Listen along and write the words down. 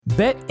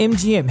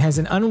BetMGM has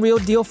an unreal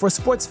deal for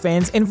sports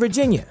fans in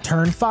Virginia.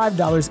 Turn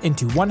 $5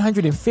 into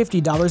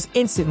 $150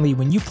 instantly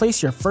when you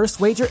place your first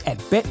wager at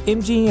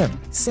BetMGM.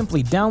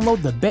 Simply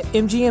download the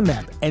BetMGM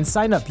app and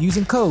sign up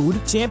using code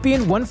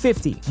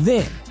Champion150.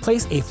 Then,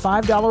 place a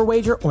 $5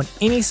 wager on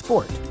any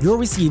sport. You'll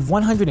receive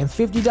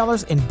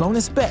 $150 in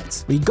bonus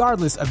bets,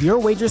 regardless of your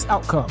wager's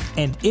outcome.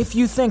 And if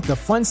you think the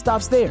fun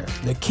stops there,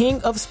 the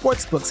King of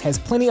Sportsbooks has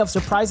plenty of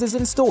surprises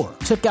in store.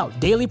 Check out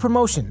daily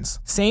promotions,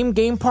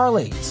 same-game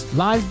parlays,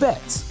 live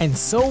bets, and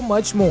so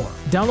much more.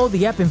 Download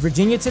the app in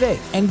Virginia today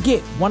and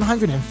get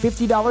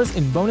 $150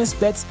 in bonus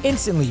bets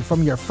instantly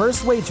from your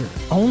first wager.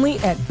 Only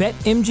at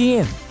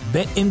BetMGM.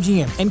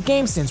 BetMGM and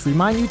GameSense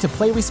remind you to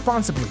play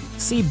responsibly.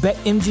 See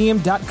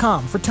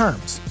BetMGM.com for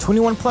terms.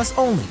 21 plus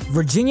only.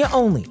 Virginia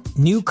only.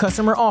 New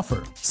customer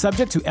offer.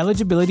 Subject to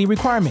eligibility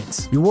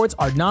requirements. Rewards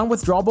are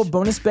non-withdrawable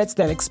bonus bets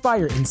that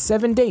expire in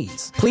 7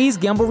 days. Please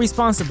gamble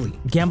responsibly.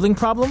 Gambling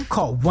problem?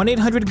 Call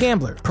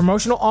 1-800-GAMBLER.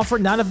 Promotional offer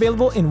not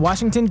available in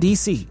Washington,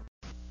 D.C.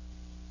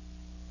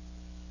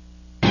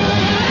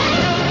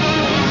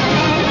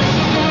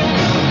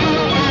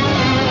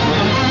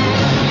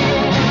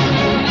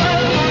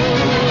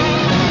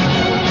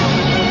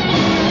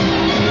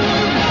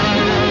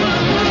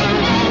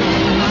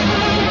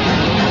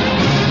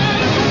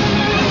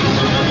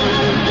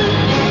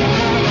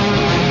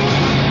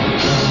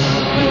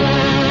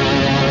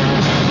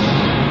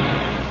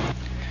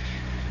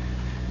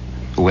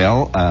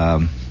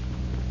 Well,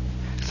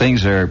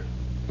 things are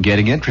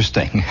getting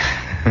interesting.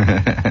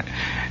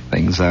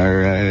 Things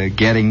are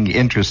getting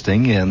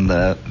interesting in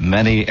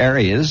many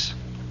areas.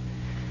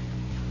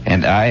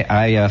 And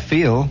I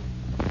feel,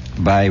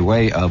 by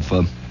way of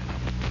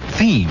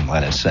theme,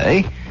 let us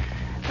say,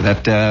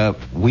 that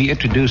we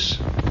introduce...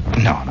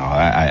 No,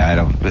 I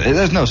don't...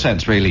 There's no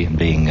sense, really, in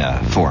being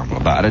formal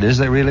about it, is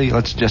there really?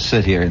 Let's just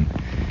sit here and...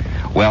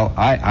 Well,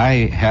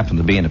 I happen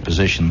to be in a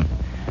position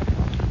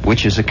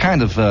which is a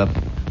kind of...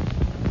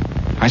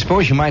 I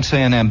suppose you might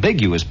say an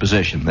ambiguous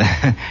position.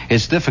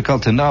 It's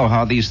difficult to know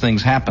how these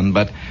things happen,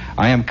 but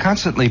I am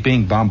constantly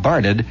being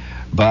bombarded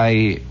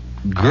by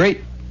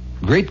great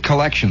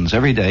collections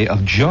every day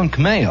of junk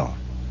mail.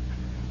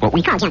 Well,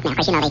 we call it junk mail,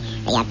 because, you know,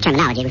 the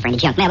terminology referring to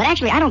junk mail. But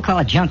actually, I don't call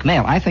it junk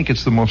mail. I think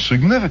it's the most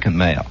significant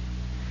mail.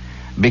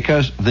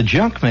 Because the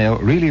junk mail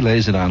really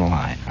lays it on the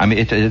line. I mean,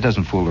 it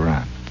doesn't fool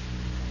around.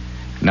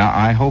 Now,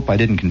 I hope I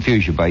didn't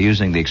confuse you by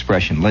using the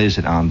expression lays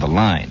it on the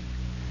line.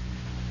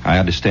 I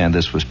understand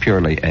this was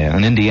purely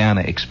an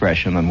Indiana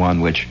expression and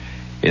one which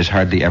is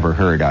hardly ever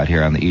heard out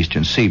here on the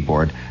eastern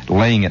seaboard.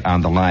 Laying it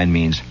on the line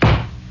means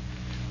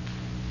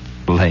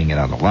laying it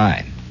on the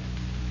line.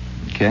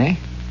 Okay?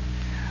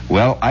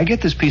 Well, I get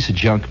this piece of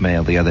junk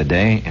mail the other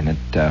day, and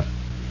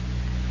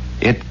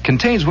it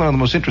contains one of the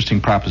most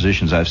interesting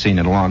propositions I've seen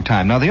in a long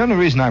time. Now, the only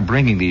reason I'm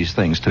bringing these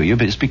things to you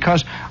is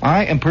because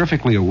I am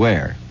perfectly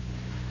aware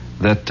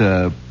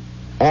that...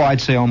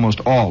 I'd say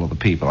almost all of the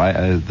people,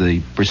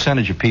 the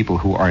percentage of people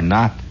who are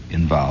not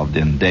involved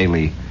in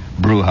daily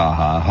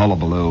brouhaha,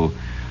 hullabaloo,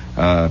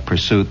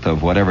 pursuit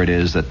of whatever it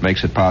is that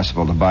makes it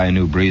possible to buy a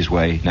new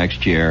breezeway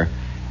next year,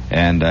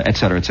 and et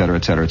cetera, et cetera,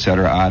 et cetera, et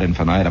cetera, ad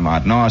infinitum,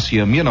 ad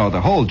nauseum, you know,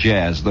 the whole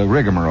jazz, the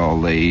rigmarole,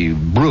 the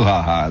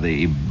brouhaha,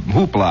 the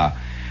hoopla.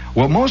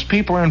 Well, most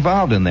people are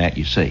involved in that,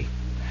 you see.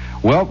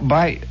 Well,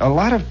 by a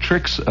lot of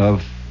tricks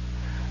of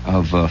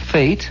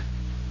fate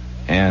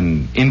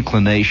and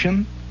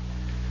inclination,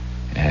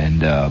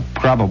 and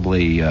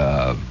probably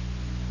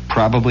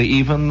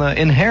even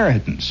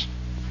inheritance,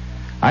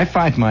 I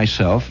find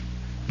myself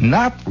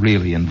not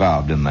really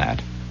involved in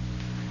that.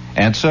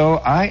 And so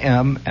I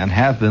am and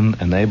have been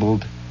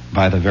enabled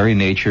by the very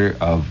nature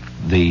of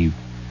the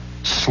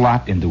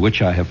slot into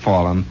which I have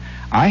fallen.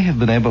 I have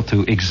been able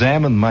to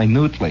examine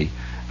minutely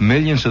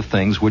millions of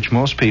things which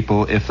most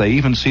people, if they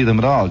even see them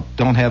at all,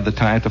 don't have the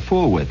time to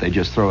fool with. They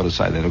just throw it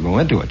aside. They don't go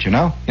into it, you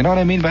know? You know what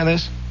I mean by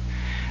this?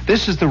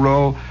 This is the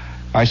role,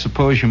 I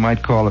suppose you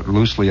might call it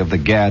loosely, of the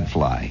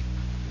gadfly.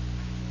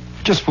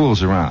 Just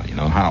fools around, you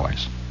know,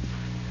 hollers.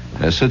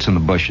 Sits in the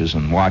bushes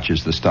and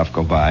watches the stuff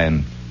go by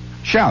and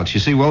shouts.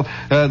 You see, well,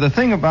 the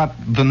thing about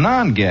the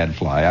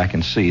non-gadfly, I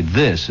can see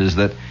this, is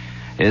that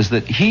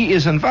he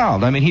is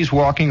involved. I mean, he's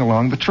walking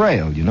along the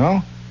trail, you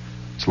know?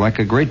 It's like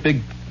a great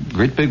big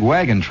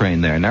wagon train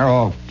there, and they're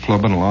all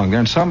flubbing along there,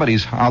 and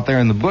somebody's out there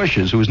in the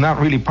bushes who's not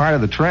really part of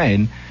the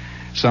train.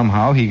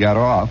 Somehow he got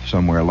off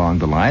somewhere along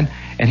the line,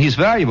 and he's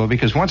valuable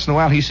because once in a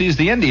while he sees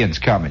the Indians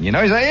coming. You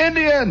know, he's like,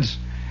 Indians!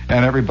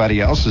 And everybody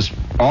else is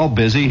all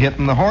busy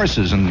hitting the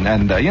horses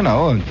and you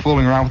know, and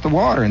fooling around with the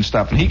water and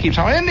stuff. And he keeps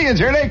saying, Indians,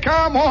 here they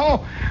come!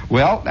 Oh!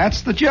 Well,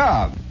 that's the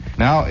job.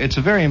 Now, it's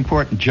a very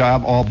important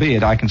job,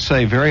 albeit, I can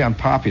say, very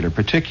unpopular,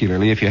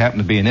 particularly if you happen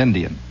to be an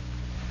Indian.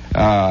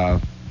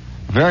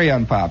 Very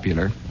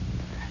unpopular.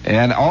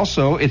 And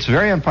also, it's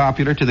very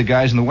unpopular to the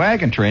guys in the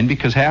wagon train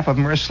because half of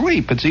them are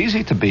asleep. It's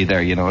easy to be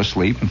there, you know,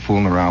 asleep and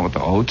fooling around with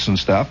the oats and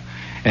stuff.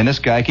 And this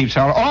guy keeps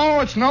hollering, oh,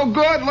 it's no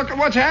good. Look at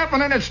what's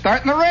happening. It's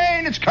starting to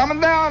rain. It's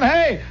coming down.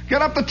 Hey,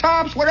 get up the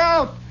tops. Look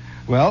out.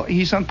 Well,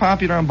 he's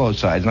unpopular on both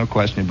sides. No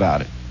question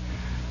about it.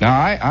 Now,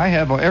 I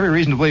have every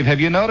reason to believe. Have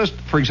you noticed,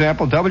 for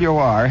example,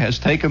 WOR has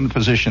taken the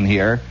position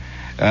here.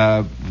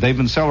 They've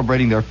been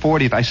celebrating their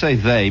 40th. I say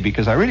they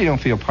because I really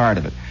don't feel part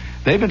of it.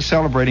 They've been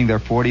celebrating their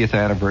 40th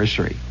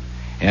anniversary.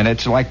 And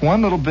it's like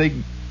one little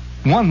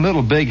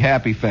big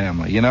happy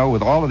family, you know,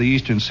 with all of the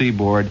Eastern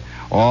Seaboard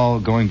all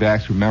going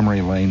back through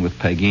memory lane with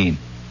Pegeen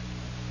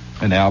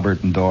and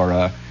Albert and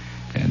Dora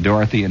and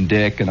Dorothy and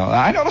Dick and all.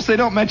 I notice they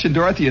don't mention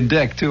Dorothy and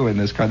Dick, too, in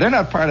this card. They're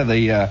not part of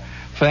the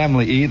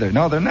family either.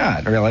 No, they're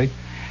not, really.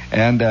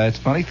 And it's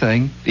a funny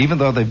thing, even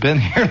though they've been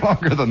here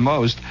longer than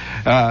most,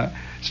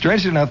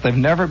 strangely enough, they've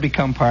never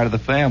become part of the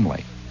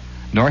family.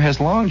 Nor has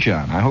Long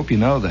John. I hope you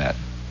know that.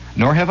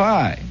 Nor have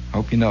I.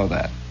 Hope you know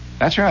that.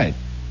 That's right.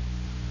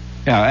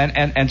 Yeah,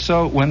 and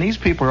so when these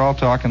people are all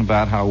talking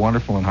about how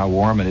wonderful and how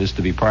warm it is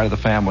to be part of the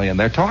family, and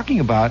they're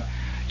talking about,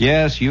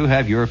 yes, you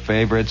have your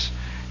favorites,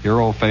 your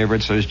old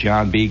favorites. There's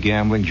John B.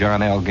 Gambling,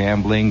 John L.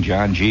 Gambling,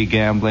 John G.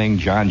 Gambling,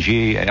 John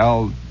G.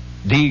 L.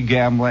 D.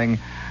 Gambling,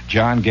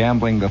 John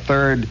Gambling the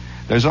Third.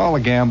 There's all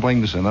the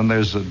Gamblings, and then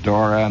there's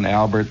Dora and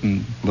Albert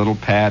and little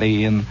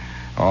Patty and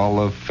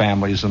all the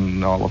families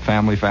and all the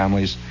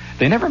families.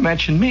 They never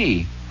mention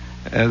me.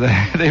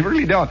 They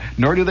really don't.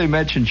 Nor do they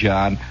mention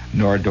John,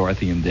 nor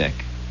Dorothy and Dick.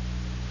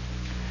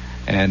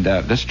 And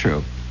that's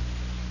true.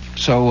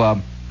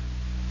 So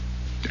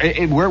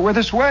we're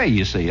this way,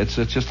 you see. It's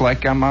just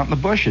like I'm out in the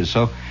bushes.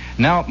 So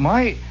now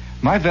my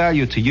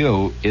value to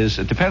you is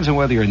it depends on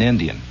whether you're an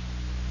Indian.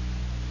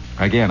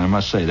 Again, I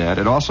must say that.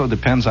 It also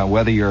depends on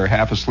whether you're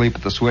half asleep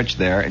at the switch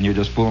there and you're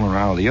just fooling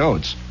around with the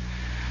oats.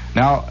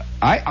 Now,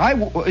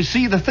 I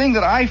see, the thing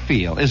that I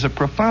feel is a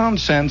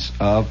profound sense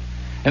of,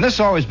 and this has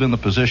always been the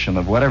position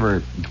of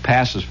whatever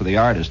passes for the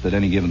artist at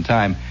any given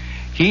time,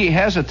 he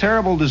has a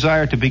terrible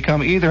desire to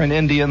become either an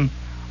Indian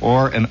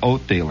or an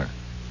oat dealer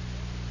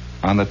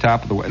on the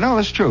top of the way. No,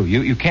 that's true.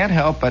 You can't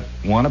help but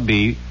want to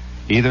be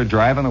either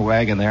driving a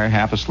wagon there,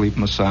 half asleep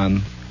in the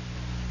sun,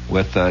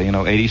 with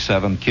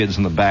 87 kids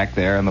in the back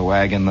there in the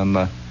wagon,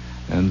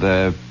 and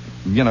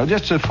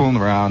just fooling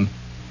around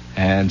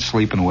and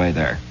sleeping away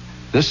there.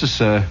 This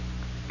is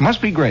must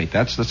be great.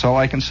 That's all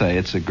I can say.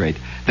 It's great.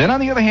 Then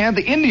on the other hand,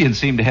 the Indians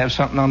seem to have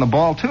something on the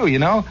ball too. You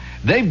know,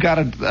 they've got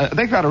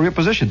a real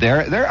position.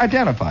 They're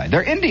identified.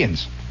 They're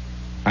Indians.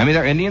 I mean,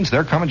 they're Indians.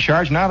 They're coming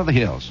charging out of the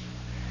hills.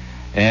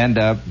 And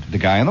the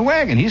guy in the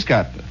wagon, he's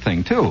got the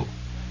thing too.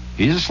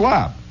 He's a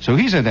slob, so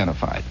he's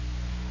identified.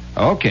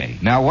 Okay,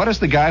 now what is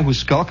the guy who's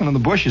skulking in the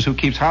bushes who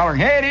keeps hollering,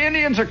 hey, the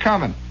Indians are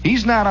coming?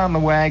 He's not on the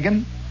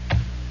wagon.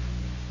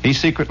 He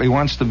secretly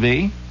wants to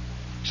be.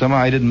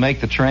 Somehow he didn't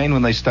make the train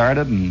when they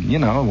started,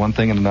 and, one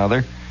thing and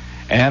another.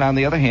 And on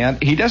the other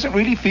hand, he doesn't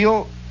really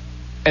feel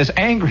as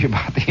angry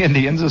about the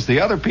Indians as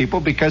the other people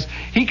because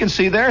he can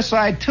see their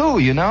side too,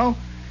 He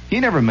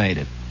never made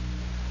it.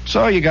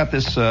 So you got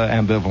this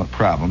ambivalent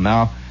problem.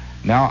 Now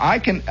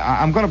I'm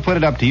going to put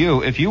it up to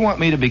you. If you want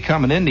me to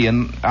become an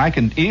Indian, I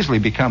can easily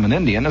become an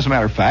Indian. As a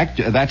matter of fact,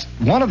 that's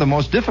one of the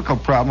most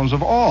difficult problems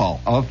of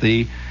all of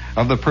the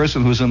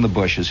person who's in the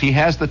bushes. He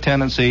has the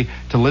tendency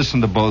to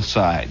listen to both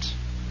sides.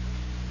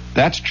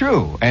 That's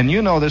true. And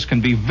this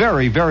can be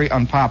very, very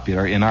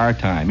unpopular in our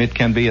time. It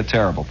can be a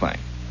terrible thing.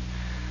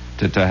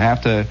 To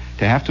have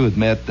to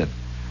admit that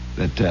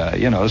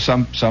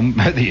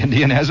the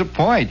Indian has a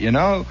point,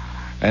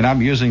 And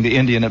I'm using the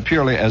Indian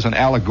purely as an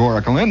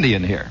allegorical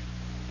Indian here.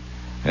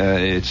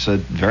 It's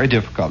very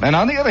difficult. And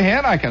on the other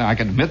hand, I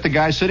can admit the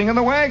guy sitting in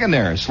the wagon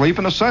there, asleep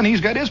in the sun,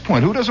 he's got his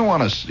point. Who doesn't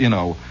want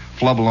to,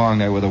 flub along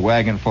there with a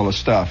wagon full of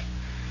stuff,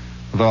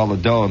 with all the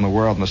dough in the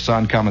world and the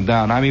sun coming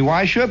down? I mean,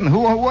 why shouldn't?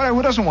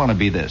 Who doesn't want to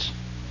be this?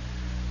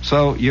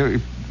 So you're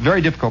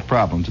very difficult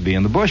problem to be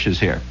in the bushes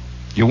here.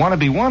 You want to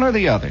be one or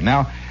the other.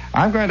 Now,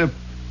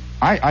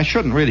 I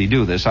shouldn't really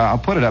do this. I'll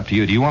put it up to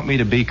you. Do you want me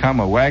to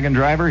become a wagon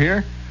driver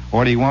here?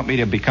 Or do you want me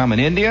to become an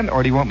Indian,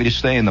 or do you want me to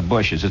stay in the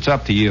bushes? It's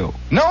up to you.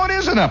 No, it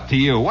isn't up to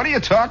you. What are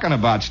you talking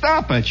about?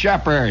 Stop it,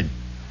 Shepherd.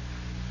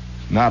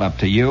 It's not up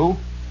to you.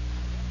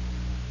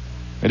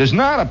 It is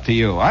not up to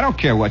you. I don't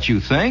care what you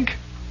think.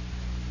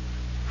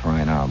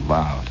 Crying out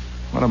loud.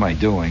 What am I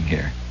doing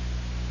here?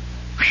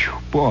 Whew,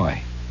 boy.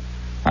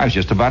 I was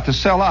just about to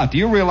sell out. Do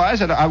you realize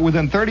that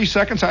within 30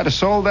 seconds I'd have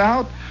sold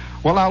out?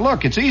 Well, now,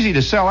 look, it's easy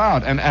to sell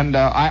out, and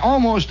I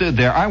almost did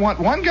there. I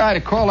want one guy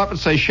to call up and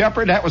say,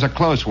 Shepherd, that was a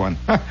close one.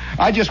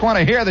 I just want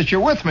to hear that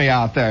you're with me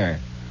out there.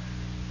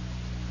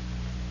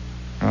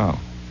 Oh,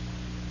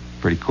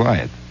 pretty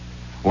quiet.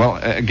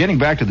 Well, getting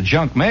back to the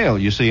junk mail,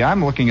 you see,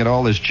 I'm looking at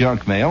all this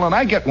junk mail, and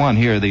I get one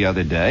here the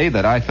other day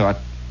that I thought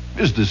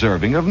is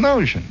deserving of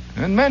notion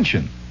and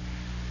mention.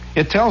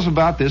 It tells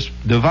about this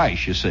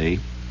device, you see.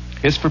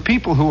 It's for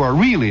people who are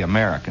really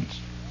Americans.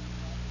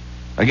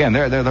 Again,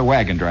 they're the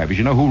wagon drivers,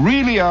 who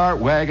really are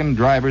wagon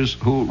drivers,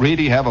 who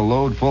really have a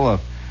load full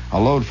of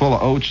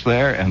oats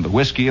there, and the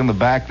whiskey in the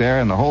back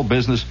there, and the whole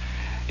business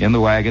in the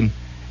wagon.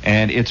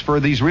 And it's for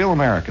these real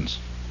Americans.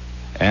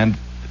 And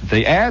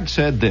the ad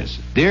said this: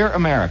 Dear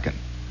American,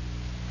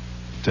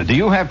 so do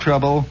you have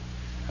trouble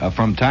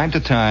from time to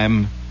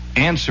time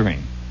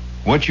answering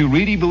what you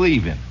really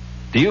believe in?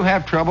 Do you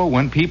have trouble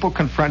when people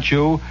confront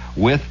you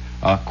with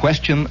a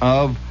question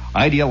of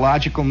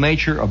ideological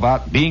nature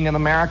about being an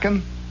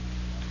American?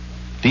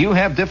 Do you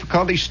have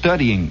difficulty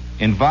studying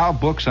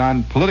involved books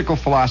on political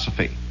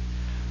philosophy?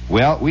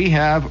 Well, we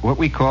have what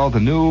we call the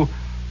new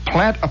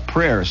Plant a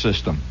Prayer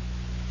system.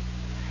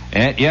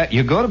 And yet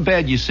you go to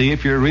bed, you see,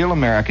 if you're a real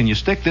American, you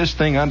stick this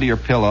thing under your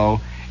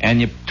pillow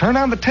and you turn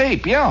on the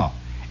tape,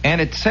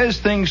 and it says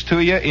things to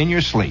you in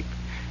your sleep.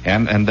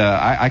 And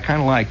I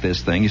kind of like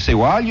this thing. You see,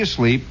 while you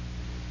sleep,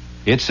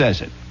 it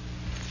says it.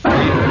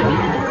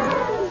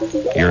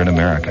 You're an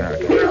American.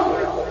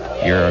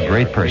 You're a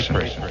great person.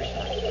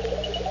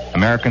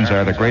 Americans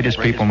are the greatest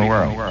people in the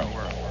world.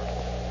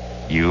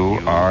 You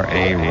are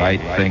a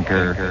right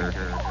thinker.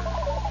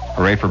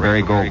 Hooray for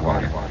Barry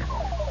Goldwater.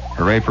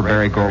 Hooray for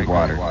Barry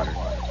Goldwater.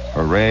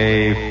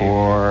 Hooray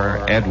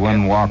for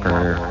Edwin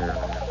Walker.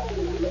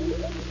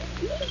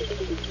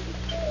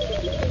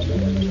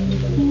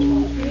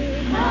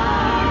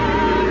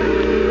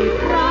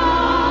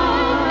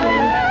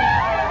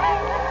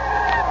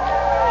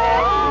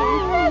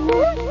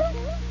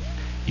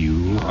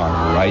 You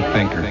are a right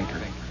thinker.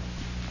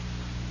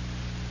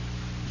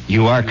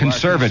 You are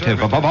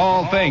conservative. Above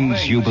all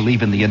things, you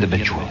believe in the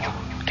individual.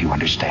 Do you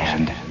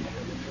understand?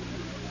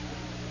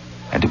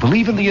 And to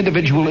believe in the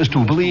individual is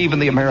to believe in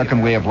the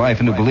American way of life,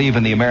 and to believe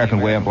in the American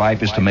way of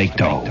life is to make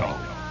dough.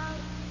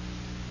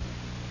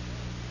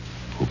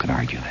 Who can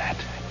argue that?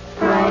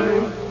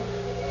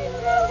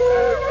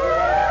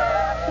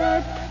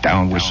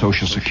 Down with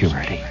Social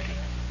Security.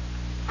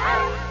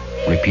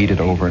 Repeat it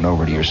over and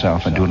over to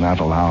yourself, and do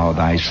not allow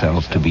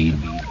thyself to be...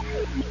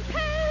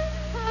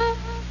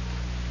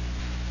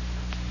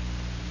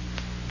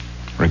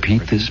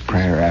 Repeat this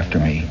prayer after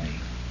me.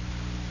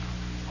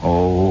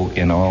 Oh,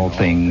 in all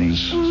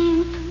things,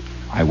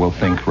 I will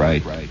think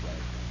right.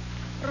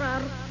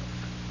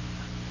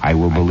 I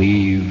will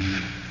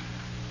believe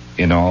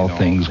in all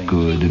things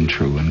good and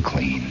true and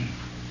clean.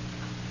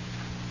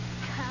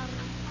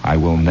 I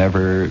will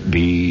never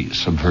be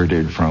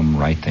subverted from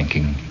right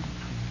thinking.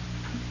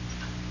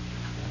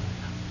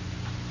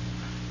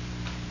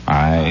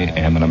 I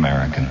am an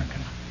American.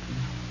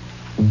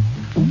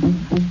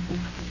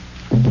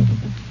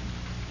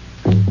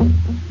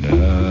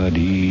 Da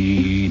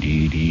dee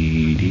dee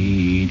dee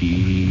dee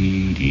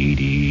dee dee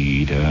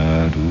dee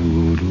da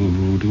do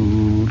do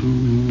do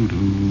do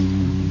do.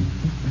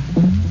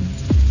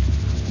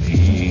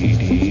 Dee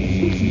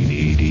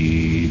dee dee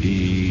dee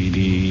dee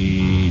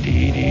dee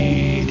dee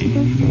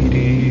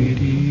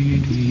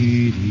dee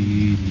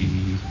dee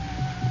dee.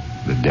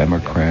 The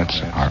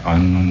Democrats are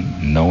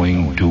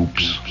unknowing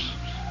dupes.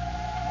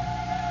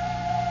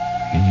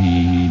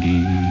 Dee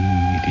dee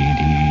dee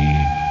dee.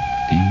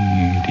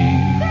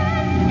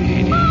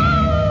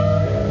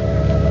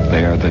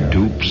 They are the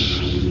dupes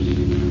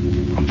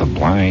of the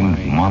blind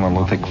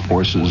monolithic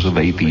forces of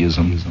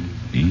atheism.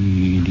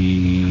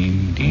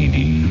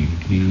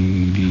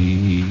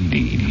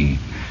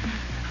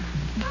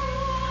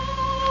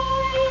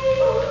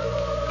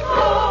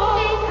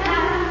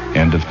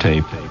 End of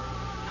tape.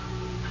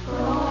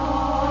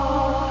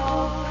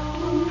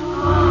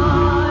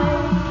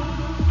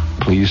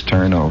 Please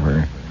turn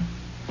over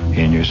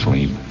in your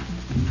sleep.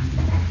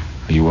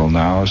 You will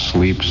now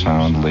sleep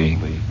soundly.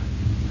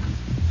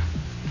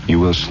 You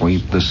will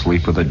sleep the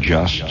sleep of the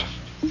just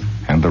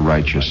and the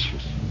righteous.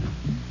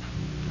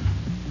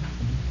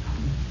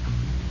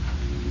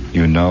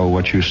 You know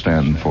what you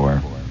stand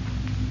for.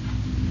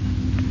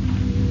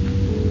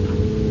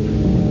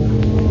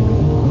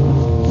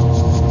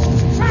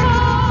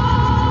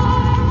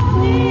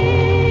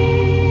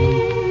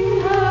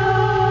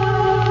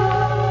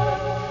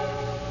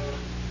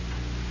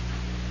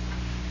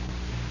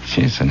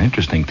 Gee, it's an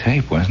interesting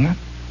tape, wasn't it?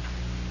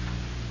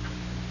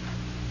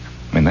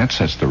 I mean, that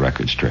sets the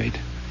record straight.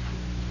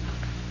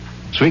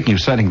 Speaking of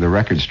setting the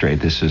record straight,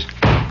 this is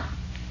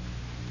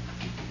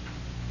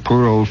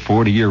poor old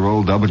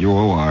 40-year-old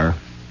WOR,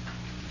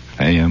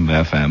 AM,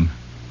 FM,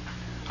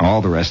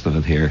 all the rest of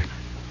it here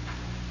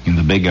in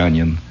the Big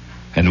Onion,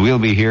 and we'll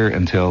be here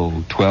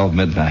until 12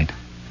 midnight.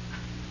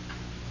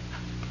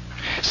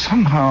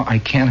 Somehow I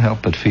can't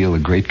help but feel a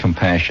great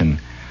compassion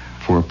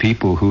for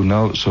people who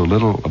know so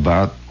little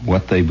about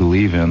what they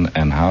believe in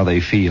and how they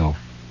feel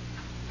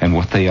and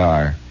what they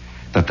are,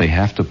 that they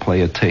have to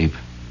play a tape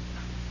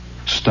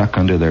stuck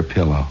under their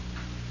pillow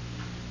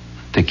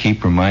to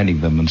keep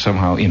reminding them and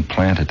somehow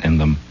implant it in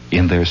them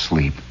in their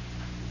sleep.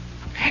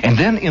 And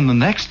then in the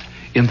next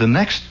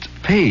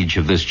page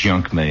of this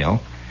junk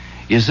mail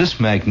is this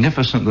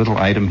magnificent little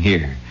item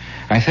here.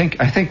 I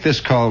think this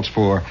calls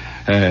for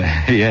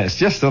yes,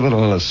 just a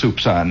little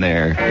soups on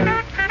there.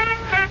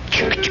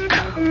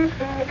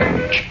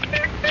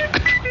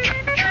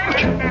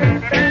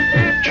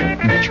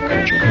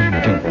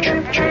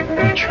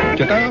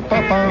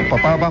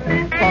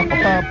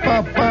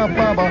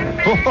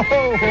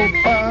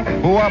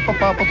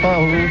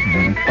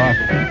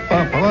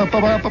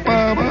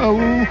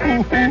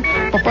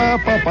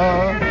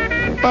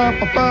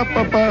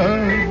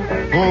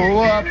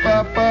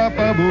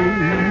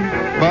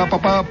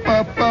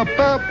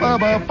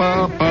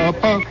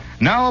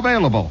 Now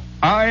available,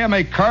 I Am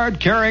a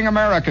Card-Carrying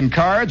American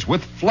cards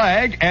with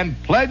flag and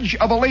Pledge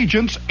of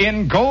Allegiance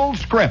in gold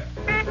script.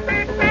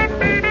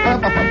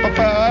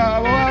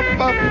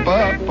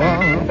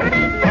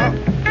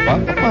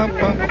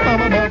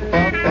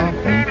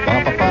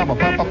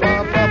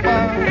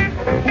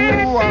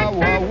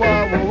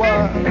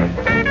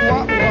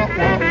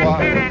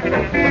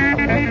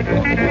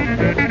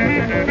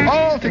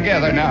 All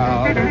together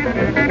now.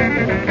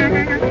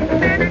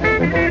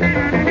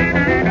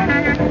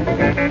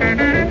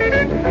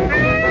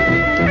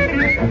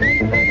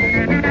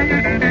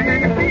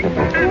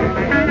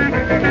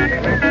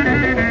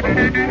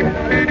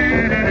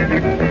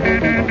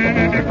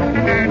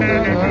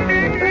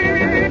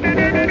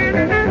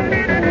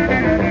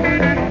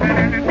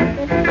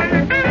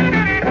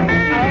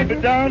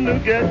 Down to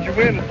get you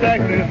in a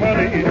taxi,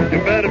 honey. You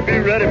better be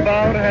ready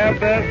about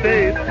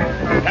 8:30.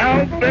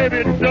 Now,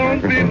 baby,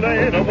 don't be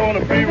late. I want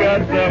to be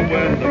right there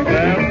when the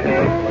band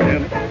starts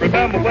in.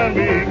 Remember when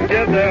we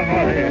get there,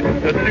 honey,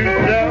 the 2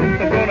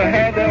 steps, I'm gonna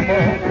have them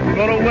on.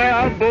 Gonna wear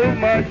out both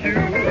my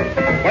shoes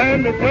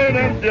when they play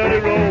them Jelly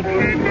Roll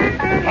blues.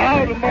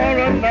 How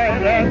tomorrow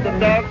night at the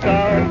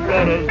Docktown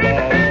Brothers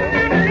Ball.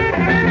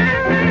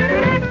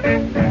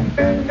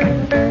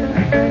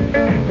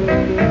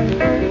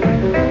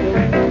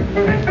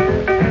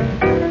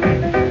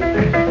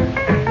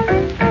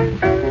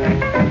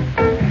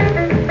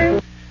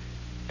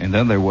 And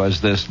then there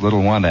was this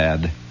little one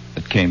ad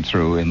that came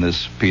through in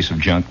this piece of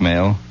junk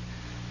mail.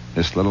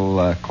 This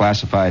little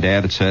classified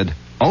ad that said,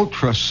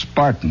 Ultra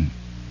Spartan,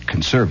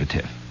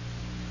 conservative,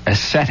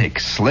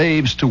 ascetic,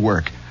 slaves to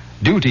work,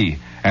 duty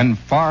and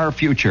far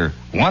future,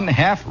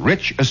 1/2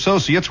 rich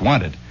associates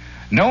wanted,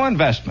 no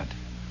investment.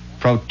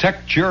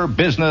 Protect your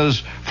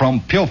business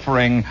from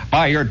pilfering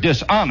by your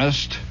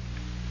dishonest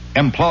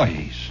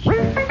employees.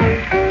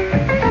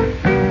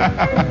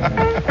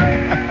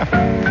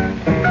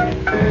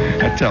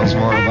 That tells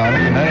more about it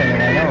than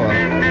anything I know of.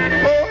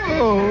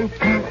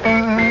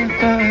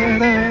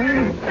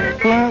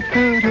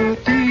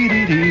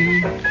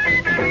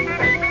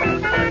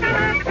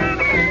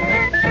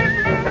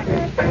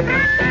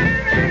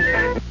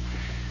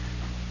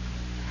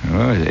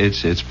 Well,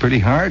 it's pretty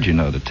hard, you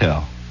know, to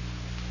tell.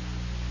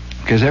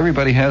 Because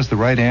everybody has the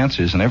right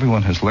answers and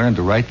everyone has learned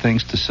the right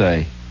things to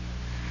say.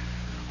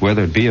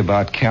 Whether it be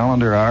about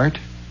calendar art,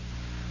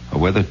 or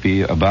whether it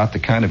be about the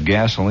kind of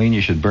gasoline you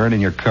should burn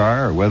in your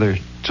car, or whether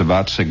it's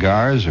about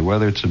cigars, or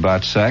whether it's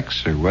about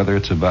sex, or whether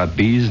it's about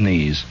bees'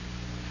 knees.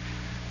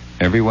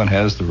 Everyone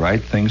has the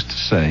right things to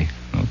say.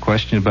 No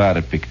question about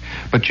it.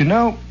 But you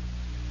know,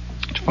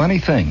 it's a funny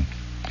thing.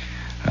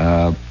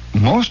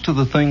 Most of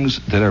the things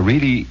that are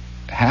really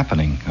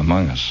happening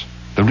among us,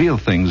 the real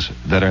things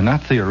that are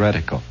not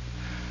theoretical,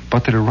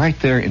 but that are right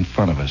there in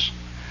front of us,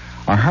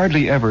 are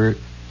hardly ever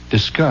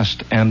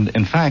discussed, and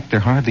in fact, they're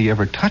hardly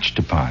ever touched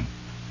upon.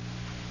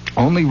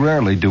 Only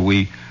rarely do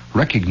we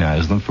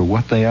recognize them for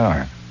what they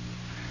are.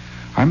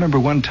 I remember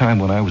one time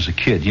when I was a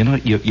kid, you know,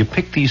 you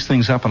pick these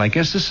things up, and I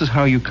guess this is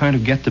how you kind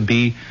of get to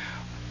be,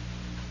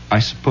 I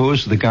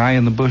suppose, the guy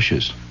in the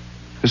bushes.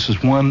 This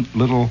is one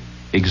little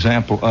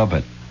example of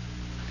it.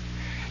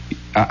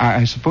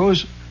 I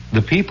suppose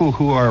the people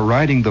who are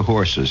riding the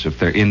horses, if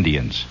they're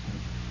Indians,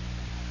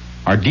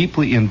 are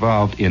deeply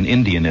involved in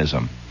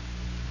Indianism.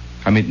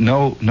 I mean,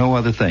 no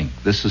other thing.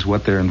 This is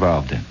what they're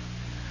involved in.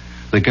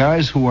 The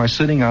guys who are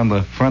sitting on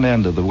the front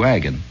end of the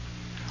wagon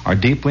are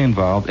deeply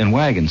involved in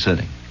wagon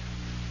sitting.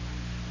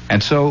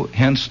 And so,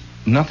 hence,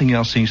 nothing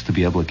else seems to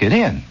be able to get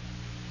in.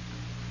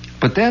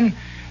 But then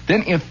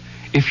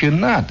if you're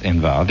not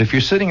involved, if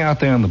you're sitting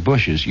out there in the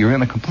bushes, you're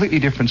in a completely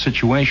different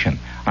situation.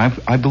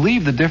 I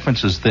believe the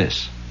difference is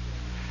this,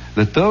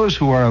 that those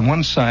who are on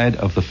one side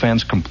of the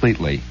fence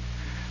completely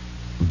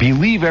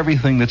believe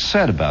everything that's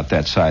said about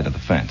that side of the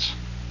fence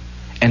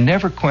and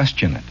never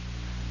question it,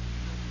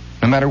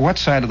 no matter what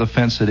side of the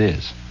fence it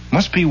is.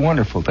 Must be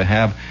wonderful to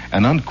have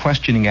an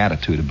unquestioning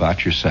attitude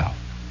about yourself.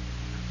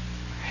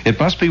 It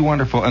must be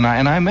wonderful, and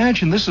I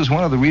imagine this is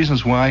one of the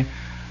reasons why,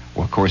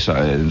 well, of course,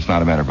 it's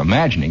not a matter of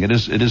imagining. It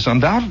is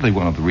undoubtedly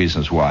one of the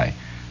reasons why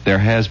there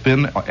has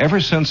been,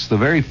 ever since the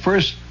very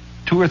first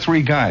 2 or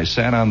 3 guys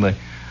sat on the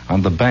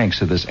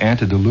banks of this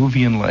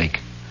antediluvian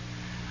lake,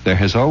 there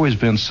has always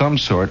been some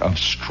sort of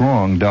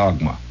strong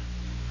dogma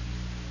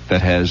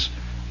that has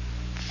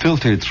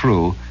filtered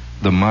through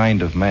the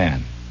mind of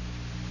man.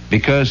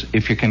 Because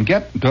if you can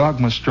get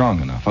dogma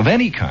strong enough, of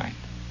any kind,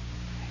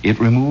 it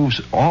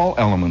removes all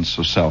elements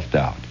of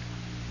self-doubt.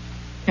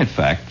 In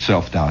fact,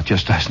 self-doubt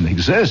just doesn't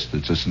exist.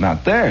 It's just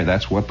not there.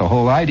 That's what the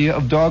whole idea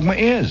of dogma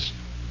is.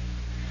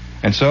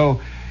 And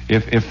so,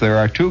 if there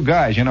are 2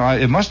 guys, you know,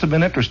 it must have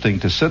been interesting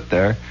to sit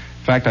there.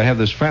 In fact, I have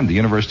this friend, the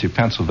University of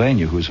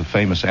Pennsylvania, who is a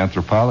famous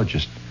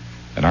anthropologist,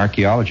 an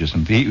archaeologist,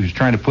 and he was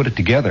trying to put it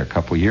together a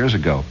couple of years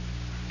ago,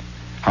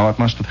 how it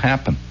must have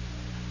happened.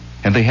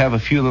 And they have a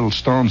few little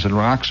stones and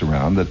rocks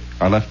around that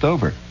are left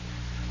over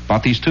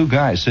about these 2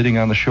 guys sitting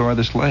on the shore of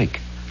this lake.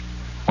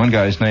 One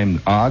guy's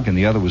named Og and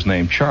the other was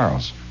named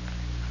Charles.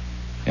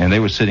 And they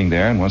were sitting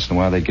there, and once in a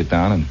while they'd get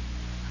down and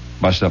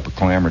bust up a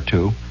clam or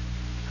two.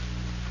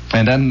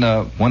 And then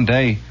one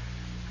day,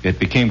 it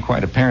became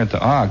quite apparent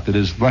to Og that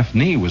his left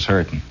knee was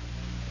hurting.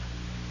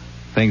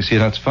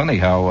 It's funny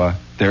how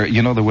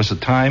there was a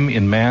time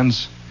in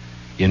man's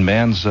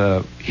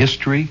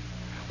history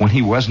when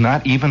he was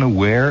not even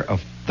aware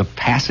of the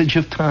passage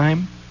of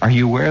time. Are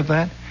you aware of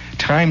that?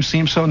 Time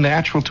seems so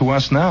natural to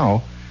us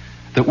now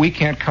that we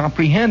can't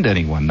comprehend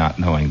anyone not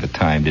knowing that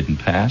time didn't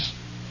pass.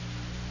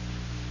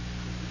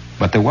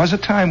 But there was a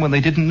time when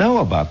they didn't know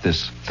about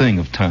this thing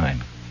of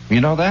time.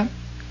 You know that?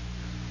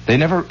 They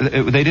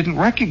didn't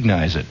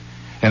recognize it.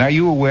 And are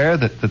you aware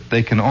that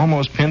they can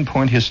almost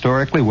pinpoint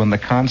historically when the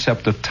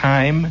concept of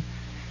time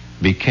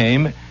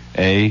became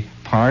a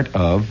part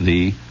of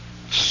the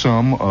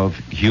sum of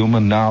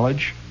human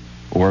knowledge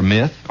or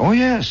myth? Oh,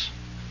 yes.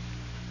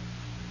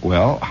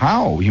 Well,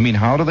 how? You mean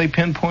how do they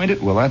pinpoint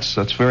it? Well, that's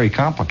very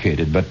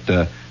complicated, but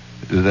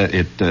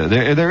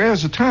there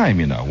is a time,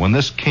 when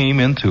this came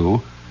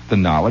into the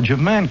knowledge of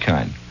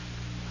mankind.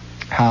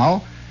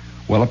 How?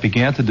 Well, it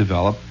began to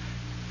develop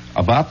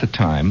about the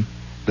time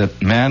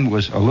that man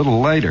was a little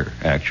later,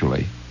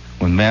 actually,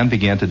 when man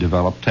began to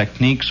develop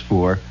techniques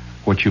for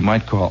what you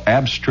might call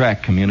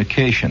abstract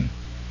communication,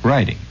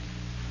 writing.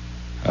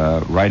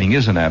 Writing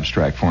is an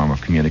abstract form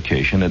of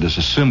communication. It is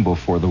a symbol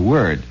for the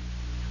word.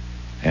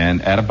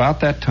 And at about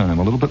that time,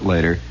 a little bit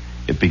later,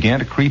 it began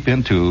to creep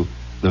into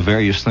the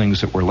various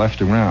things that were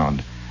left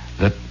around,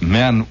 that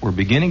men were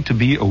beginning to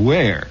be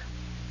aware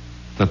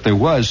that there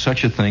was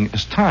such a thing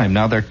as time.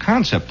 Now, their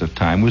concept of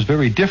time was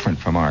very different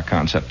from our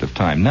concept of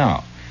time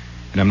now.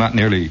 And I'm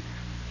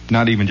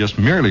not even just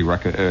merely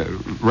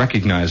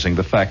recognizing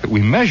the fact that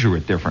we measure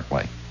it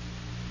differently.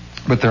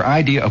 But their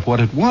idea of what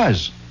it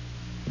was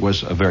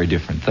a very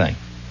different thing.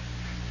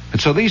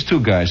 And so these two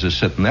guys are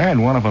sitting there,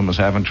 and one of them is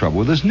having trouble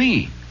with his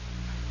knee.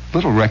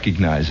 Little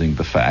recognizing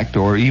the fact,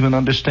 or even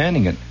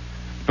understanding it,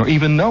 or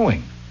even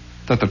knowing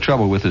that the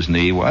trouble with his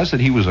knee was that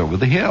he was over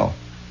the hill.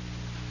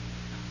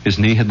 His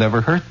knee had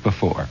never hurt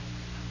before.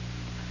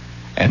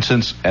 And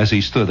since, as he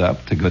stood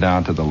up to go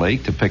down to the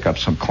lake to pick up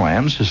some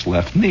clams, his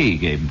left knee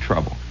gave him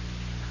trouble.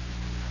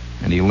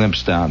 And he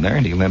limps down there,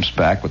 and he limps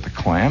back with the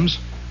clams,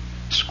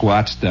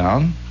 squats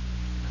down.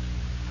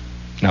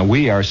 Now,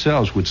 we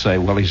ourselves would say,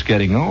 well, he's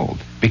getting old,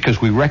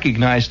 because we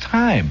recognize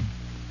time.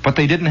 But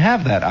they didn't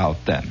have that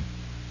out then,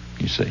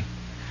 you see.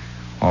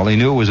 All they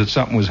knew was that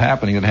something was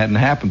happening that hadn't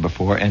happened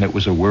before, and it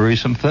was a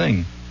worrisome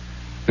thing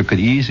that could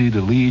easily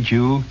lead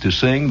you to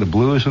sing the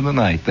blues of the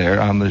night there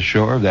on the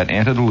shore of that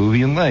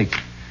antediluvian lake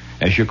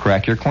as you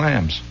crack your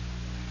clams.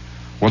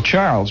 Well,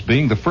 Charles,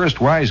 being the first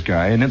wise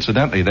guy, and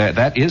incidentally,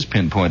 that is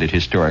pinpointed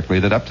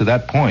historically, that up to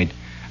that point,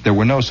 there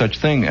were no such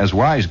thing as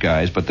wise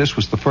guys, but this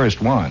was the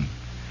first one.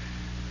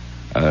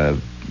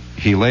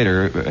 He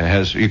later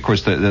has, of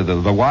course,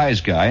 the wise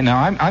guy. Now,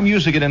 I'm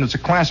using it in its a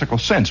classical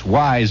sense.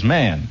 Wise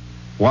man.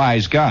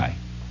 Wise guy.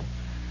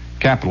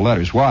 Capital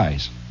letters,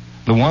 wise.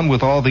 The one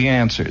with all the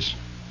answers.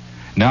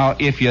 Now,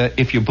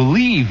 if you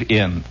believe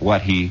in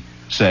what he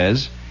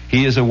says,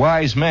 he is a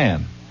wise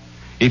man.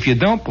 If you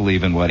don't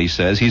believe in what he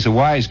says, he's a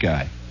wise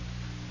guy.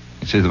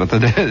 You see, but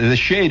the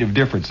shade of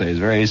difference there is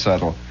very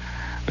subtle.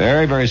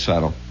 Very, very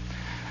subtle.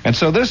 And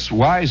so this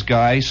wise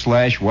guy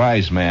 /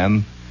 wise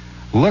man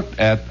looked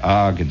at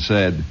Og and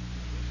said,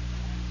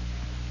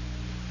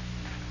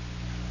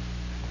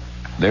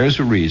 there's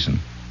a reason.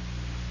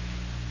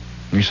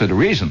 And he said, a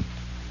reason?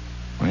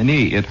 My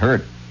knee, it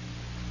hurt.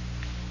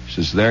 He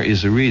says, there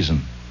is a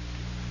reason.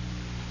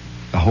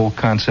 The whole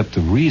concept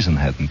of reason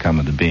hadn't come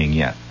into being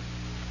yet.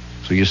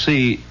 So you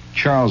see,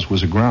 Charles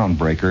was a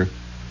groundbreaker,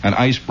 an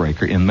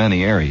icebreaker in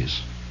many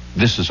areas.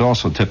 This is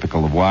also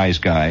typical of wise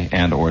guy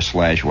and or /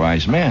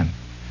 wise man.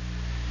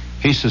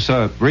 He says,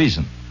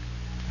 reason.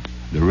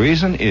 The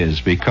reason is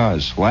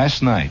because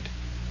last night,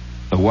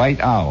 the white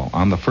owl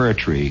on the fir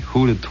tree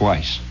hooted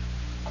twice.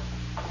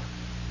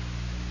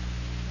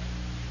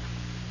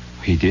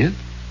 He did?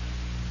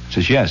 He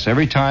says, yes,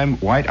 every time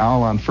white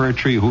owl on fir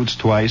tree hoots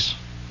twice,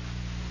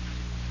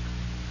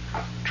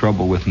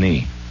 trouble with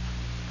knee.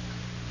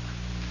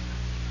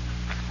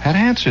 Had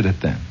answered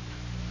it then.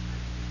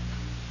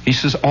 He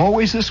says,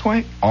 always this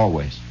way?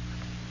 Always.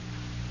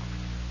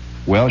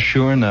 Well,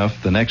 sure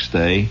enough, the next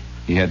day,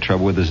 he had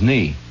trouble with his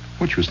knee,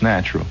 which was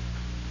natural.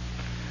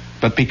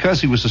 But because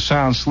he was a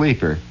sound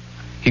sleeper,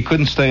 he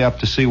couldn't stay up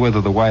to see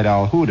whether the white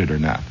owl hooted or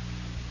not.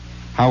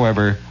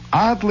 However,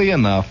 oddly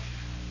enough,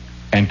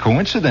 and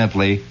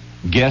coincidentally,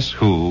 guess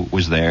who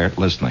was there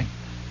listening?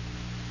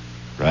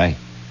 Right.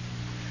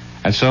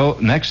 And so,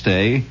 next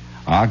day,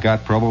 I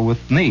got trouble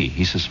with knee.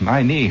 He says,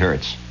 my knee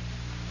hurts.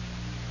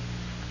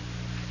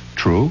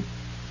 True,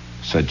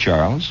 said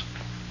Charles.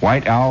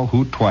 White owl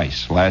hoot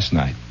twice last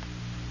night.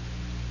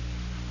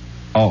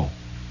 Oh.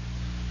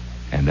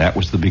 And that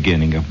was the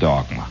beginning of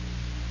dogma.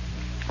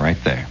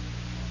 Right there.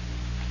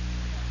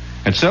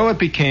 And so it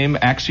became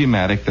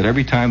axiomatic that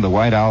every time the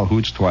white owl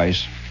hoots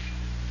twice,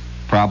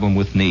 problem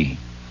with knee.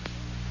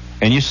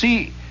 And you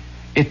see,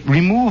 it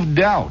removed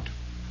doubt.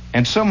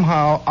 And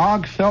somehow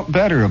Og felt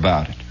better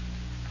about it.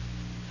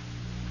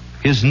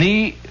 his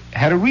knee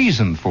had a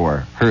reason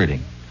for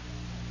hurting.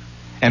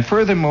 And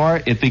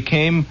furthermore, it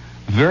became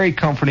very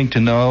comforting to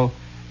know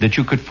that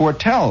you could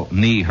foretell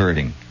knee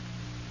hurting.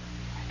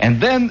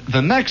 And then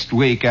the next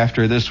week,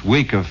 after this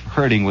week of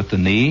hurting with the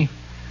knee,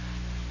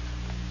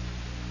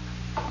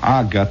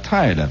 I got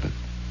tired of it,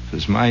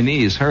 because my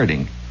knee is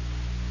hurting.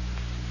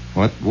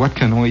 What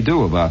can we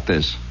do about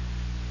this?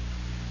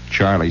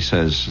 Charlie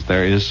says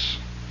there is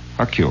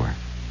a cure.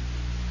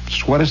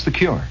 So what is the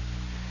cure?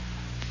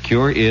 The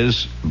cure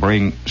is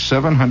bring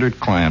 700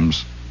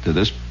 clams to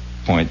this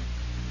point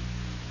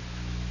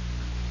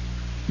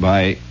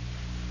by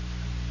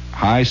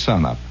high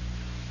sunup,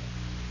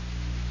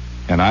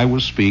 and I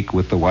will speak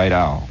with the white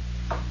owl.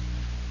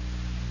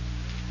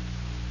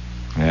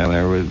 Yeah,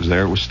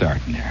 there it was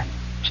starting there.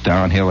 It's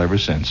downhill ever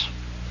since.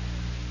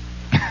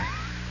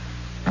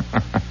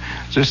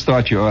 Just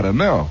thought you ought to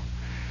know.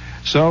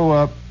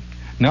 So,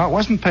 no, it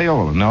wasn't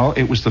payola. No,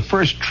 it was the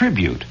first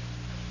tribute.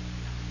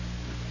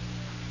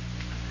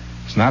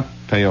 It's not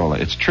payola,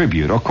 it's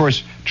tribute. Of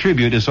course,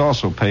 tribute is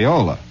also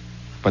payola,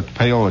 but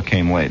payola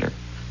came later.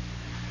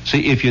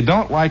 See, if you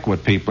don't like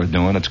what people are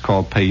doing, it's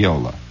called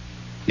payola.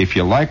 If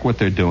you like what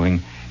they're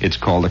doing, it's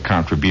called a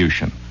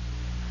contribution.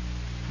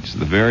 It's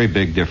the very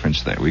big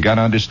difference there. We got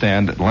to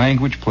understand that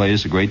language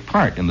plays a great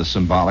part in the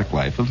symbolic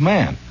life of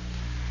man.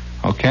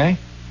 Okay?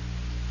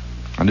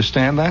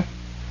 Understand that?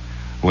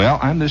 Well,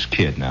 I'm this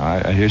kid now.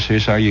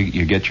 Here's how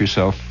you get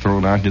yourself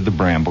thrown out into the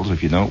brambles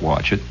if you don't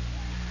watch it.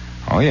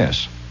 Oh,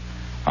 yes.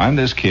 I'm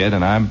this kid,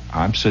 and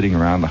I'm sitting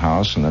around the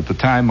house, and at the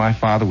time my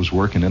father was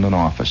working in an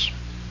office.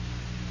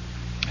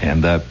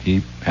 And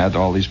he had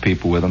all these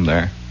people with him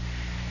there.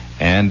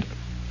 And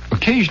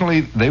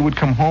occasionally they would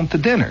come home to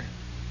dinner.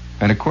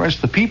 And, of course,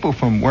 the people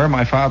from where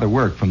my father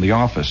worked, from the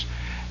office.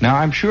 Now,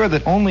 I'm sure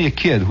that only a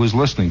kid who's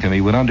listening to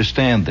me would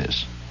understand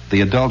this.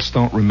 The adults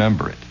don't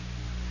remember it.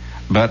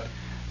 But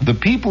the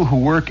people who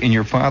work in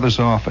your father's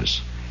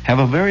office have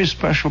a very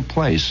special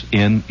place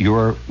in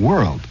your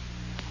world.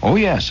 Oh,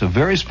 yes, a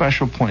very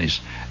special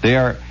place.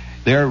 They're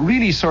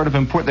really sort of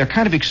important. They're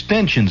kind of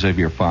extensions of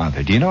your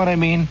father. Do you know what I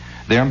mean?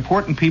 They're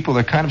important people.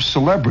 They're kind of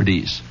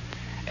celebrities.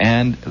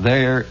 And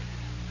they're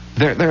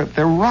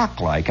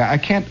rock-like.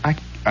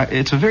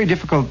 It's a very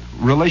difficult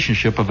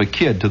relationship of a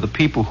kid to the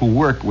people who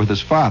work with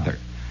his father.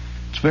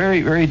 It's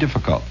very, very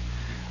difficult.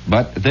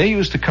 But they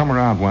used to come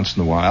around once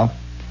in a while,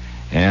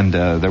 and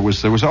there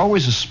was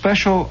always a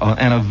special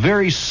and a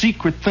very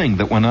secret thing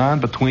that went on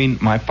between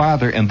my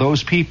father and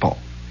those people.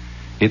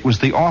 It was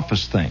the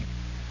office thing,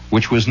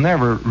 which was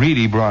never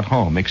really brought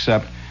home,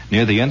 except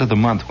near the end of the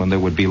month when there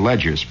would be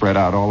ledgers spread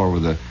out all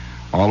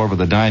over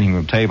the dining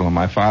room table, and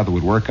my father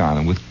would work on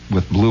them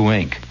with blue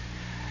ink.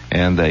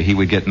 And he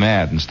would get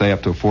mad and stay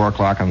up till 4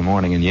 o'clock in the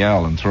morning and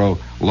yell and throw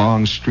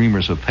long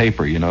streamers of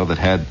paper,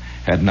 that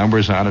had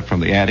numbers on it from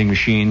the adding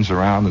machines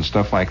around and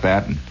stuff like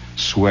that, and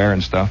swear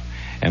and stuff.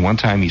 And one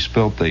time he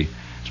spilt the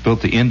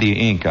India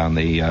ink on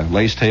the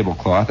lace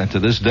tablecloth, and to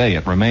this day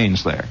it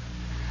remains there.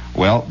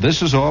 Well,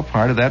 this is all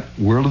part of that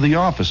world of the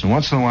office. And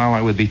once in a while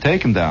I would be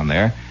taken down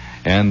there,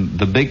 and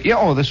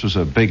this was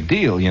a big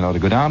deal, to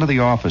go down to the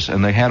office,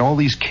 and they had all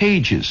these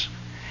cages.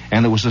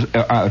 And there was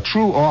a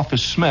true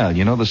office smell,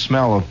 the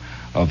smell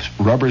of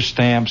rubber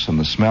stamps, and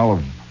the smell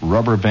of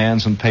rubber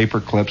bands and paper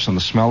clips, and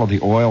the smell of the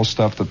oil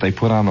stuff that they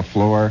put on the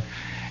floor,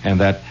 and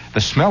the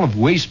smell of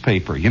waste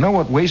paper. You know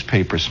what waste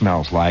paper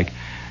smells like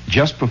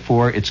just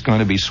before it's going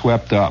to be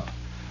swept up,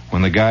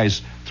 when the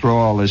guys throw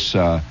all this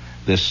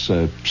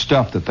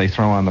stuff that they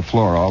throw on the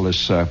floor, all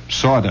this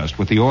sawdust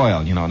with the oil,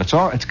 and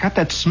it's got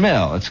that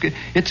smell.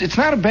 It's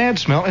not a bad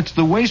smell. It's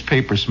the waste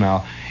paper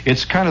smell.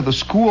 It's kind of the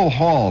school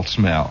hall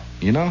smell.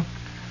 You know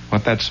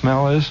what that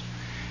smell is?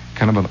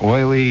 Kind of an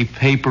oily,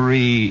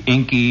 papery,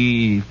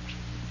 inky,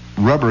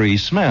 rubbery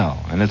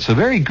smell. And it's a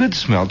very good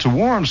smell. It's a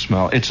warm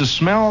smell. It's a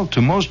smell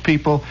to most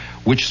people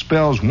which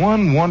spells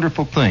one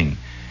wonderful thing.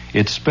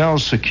 It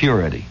spells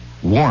security,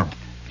 warmth.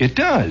 It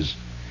does.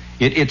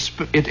 And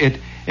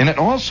it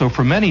also,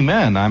 for many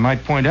men, I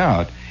might point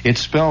out, it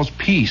spells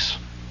peace.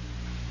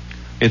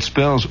 It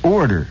spells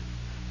order.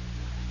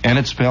 And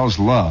it spells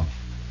love.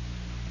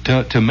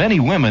 To many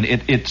women,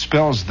 it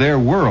spells their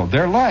world,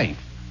 their life.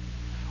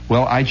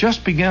 Well, I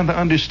just began to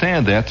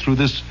understand that through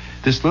this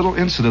little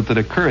incident that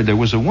occurred. There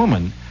was a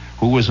woman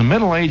who was a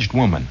middle-aged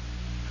woman.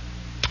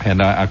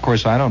 And, of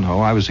course, I don't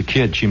know. I was a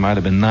kid. She might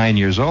have been 9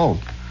 years old.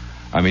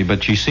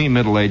 But she seemed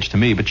middle-aged to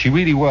me. But she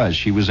really was.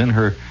 She was in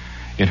her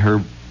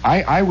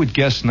I would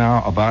guess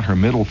now about her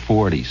middle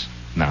 40s.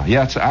 Now,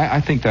 yeah,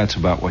 I think that's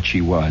about what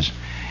she was.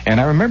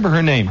 And I remember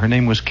her name. Her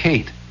name was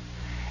Kate.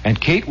 And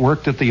Kate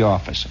worked at the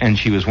office. And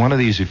she was one of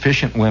these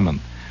efficient women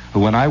who,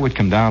 when I would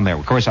come down there,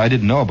 of course, I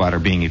didn't know about her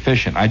being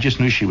efficient. I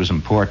just knew she was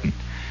important.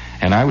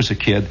 And I was a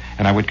kid,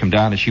 and I would come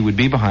down, and she would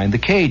be behind the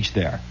cage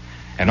there.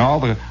 And all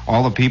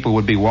the people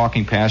would be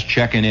walking past,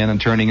 checking in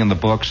and turning in the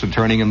books and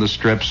turning in the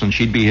strips, and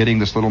she'd be hitting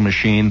this little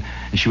machine,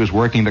 and she was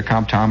working the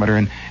comptometer,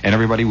 and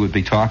everybody would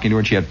be talking to her,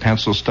 and she had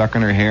pencils stuck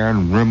in her hair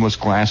and rimless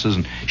glasses,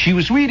 and she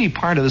was really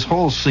part of this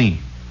whole scene.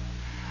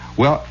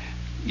 Well,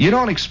 you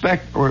don't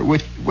expect,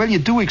 you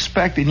do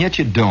expect, and yet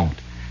you don't,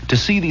 to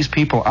see these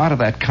people out of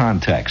that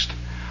context.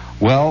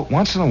 Well,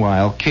 once in a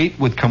while, Kate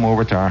would come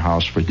over to our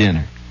house for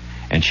dinner,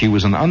 and she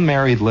was an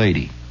unmarried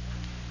lady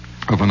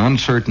of an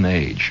uncertain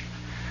age.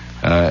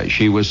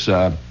 She was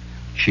a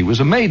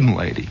maiden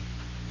lady.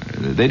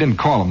 They didn't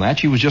call them that.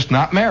 She was just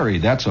not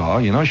married, that's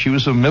all. You know, she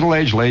was a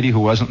middle-aged lady who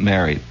wasn't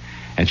married.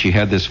 And she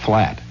had this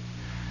flat.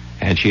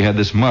 And she had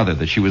this mother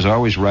that she was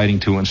always writing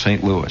to in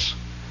St. Louis.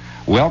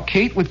 Well,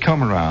 Kate would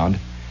come around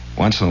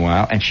once in a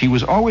while, and she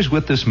was always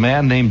with this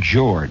man named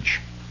George.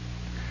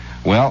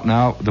 Well,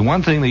 now, the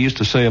one thing they used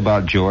to say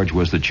about George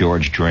was that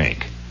George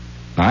drank.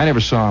 Now, I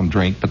never saw him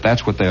drink, but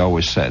that's what they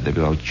always said. They'd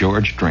go,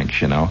 George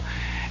drinks, you know.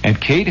 And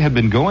Kate had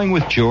been going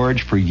with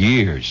George for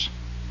years.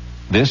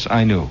 This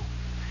I knew.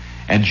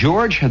 And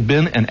George had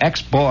been an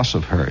ex-boss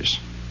of hers.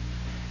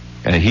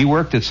 He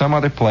worked at some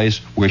other place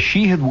where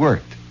she had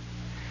worked.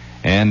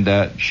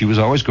 And she was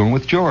always going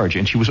with George,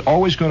 and she was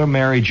always going to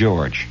marry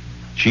George.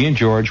 She and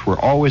George were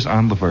always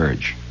on the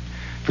verge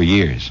for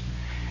years.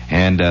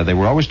 And they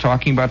were always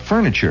talking about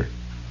furniture.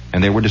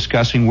 And they were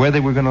discussing where they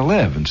were going to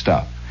live and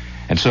stuff.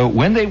 And so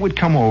when they would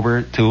come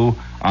over to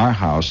our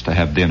house to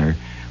have dinner,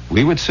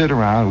 we would sit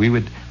around, we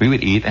would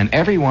eat, and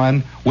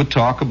everyone would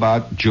talk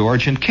about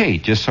George and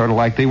Kate, just sort of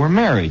like they were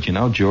married, you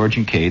know, George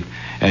and Kate.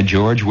 And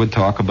George would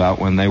talk about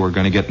when they were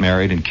going to get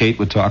married, and Kate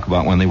would talk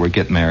about when they would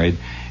get married,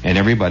 and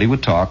everybody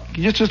would talk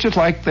just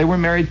like they were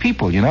married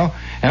people, you know.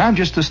 And I'm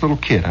just this little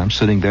kid. I'm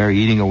sitting there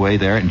eating away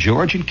there, and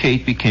George and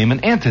Kate became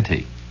an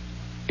entity.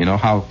 You know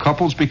how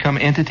couples become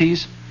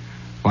entities?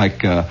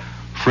 Like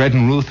Fred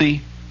and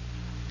Ruthie,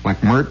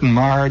 like Mert and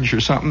Marge or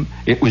something.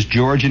 It was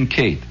George and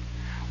Kate.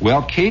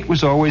 Well, Kate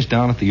was always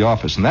down at the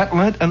office, and that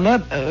led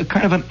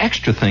kind of an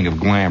extra thing of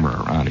glamour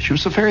around it. She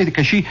was a fairy,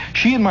 because she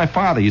and my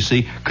father, you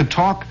see, could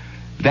talk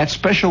that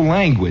special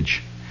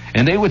language.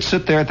 And they would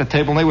sit there at the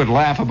table and they would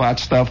laugh about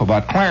stuff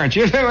about Clarence.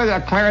 You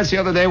know, Clarence the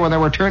other day when they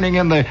were turning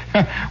in the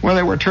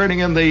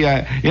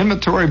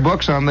inventory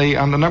books on the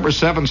number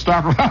 7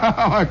 stock.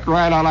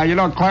 Crying out loud. You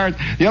know, Clarence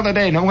the other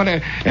day,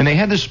 and they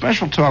had this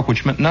special talk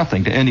which meant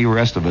nothing to any of the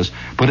rest of us,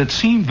 but it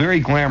seemed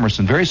very glamorous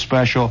and very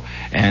special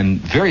and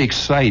very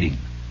exciting.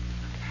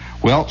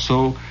 Well,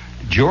 so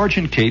George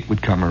and Kate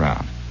would come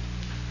around.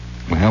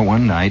 Well,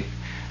 one night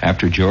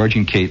after George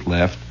and Kate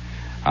left,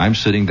 I'm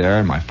sitting there,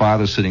 and my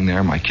father's sitting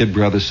there, my kid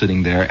brother's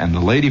sitting there, and the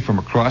lady from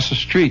across the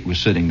street was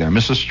sitting there,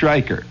 Mrs.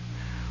 Stryker,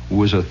 who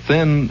was a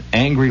thin,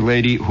 angry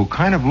lady who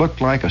kind of looked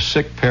like a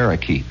sick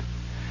parakeet.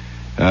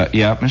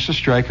 Yeah, Mrs.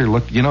 Stryker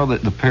looked, you know,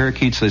 the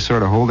parakeets, they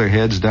sort of hold their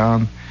heads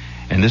down,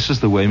 and this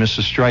is the way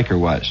Mrs. Stryker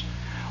was.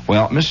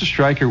 Well, Mrs.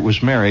 Stryker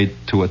was married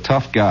to a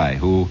tough guy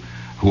who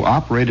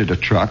operated a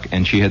truck,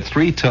 and she had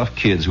 3 tough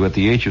kids who at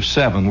the age of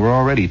 7 were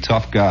already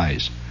tough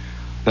guys.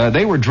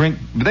 They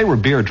were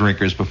beer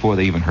drinkers before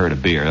they even heard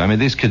of beer. I mean,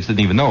 these kids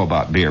didn't even know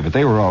about beer, but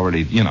they were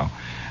already, you know,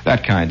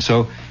 that kind.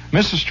 So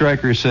Mrs.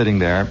 Stryker is sitting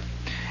there,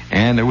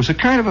 and there was a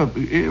kind of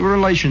a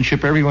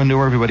relationship. Everyone knew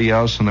everybody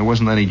else, and there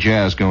wasn't any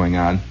jazz going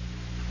on.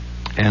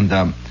 And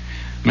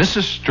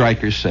Mrs.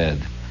 Stryker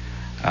said,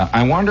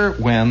 I wonder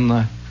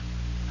when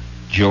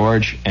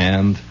George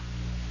and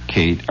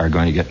Kate are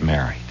going to get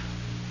married.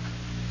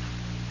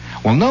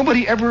 Well,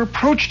 nobody ever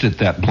approached it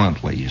that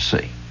bluntly, you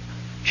see.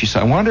 She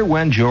said, I wonder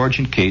when George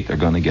and Kate are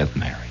going to get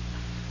married.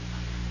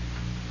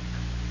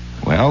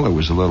 Well, there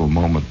was a little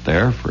moment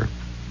there for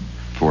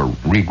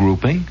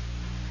regrouping.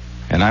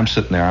 And I'm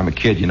sitting there, I'm a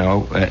kid, you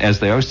know, as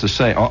they used to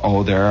say,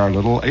 uh-oh, there are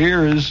little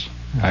ears.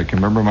 I can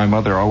remember my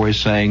mother always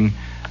saying,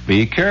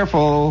 be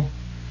careful.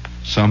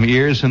 Some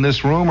ears in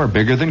this room are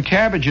bigger than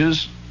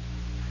cabbages.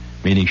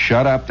 Meaning,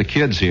 shut up, the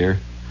kids here.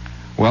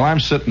 Well, I'm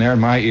sitting there,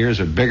 and my ears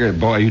are bigger.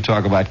 Boy, you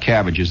talk about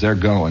cabbages, they're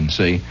going,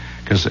 see?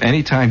 Because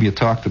anytime you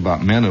talked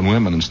about men and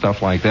women and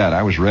stuff like that,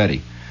 I was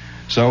ready.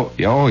 So,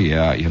 oh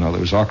yeah, you know,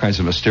 there was all kinds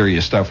of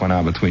mysterious stuff went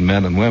on between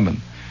men and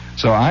women.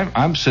 So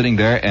I'm sitting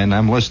there and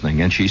I'm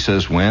listening, and she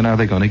says, when are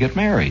they going to get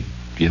married?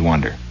 You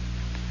wonder.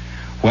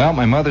 Well,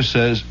 my mother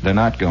says they're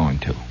not going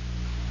to.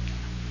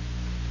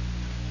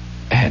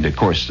 And, of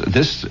course,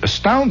 this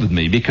astounded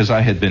me because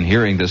I had been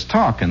hearing this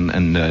talk,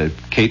 and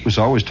Kate was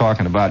always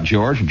talking about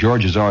George, and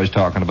George is always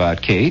talking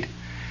about Kate.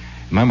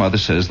 My mother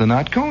says they're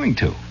not going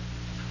to.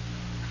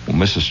 Well,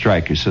 Mrs.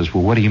 Stryker says,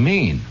 well, what do you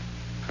mean?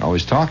 They're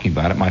always talking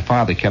about it. My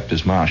father kept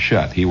his mouth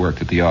shut. He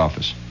worked at the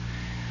office.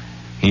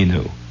 He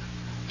knew.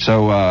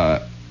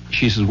 So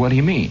she says, what do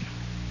you mean?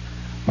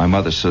 My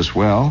mother says,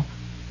 well,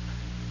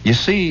 you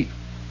see,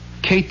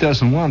 Kate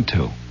doesn't want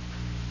to.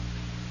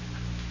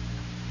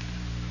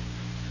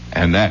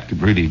 And that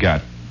really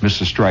got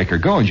Mrs. Stryker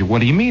going. What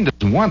do you mean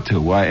doesn't want to?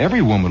 Why,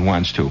 every woman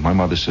wants to. My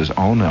mother says,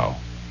 oh, no.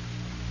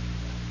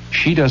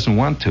 She doesn't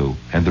want to.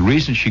 And the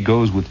reason she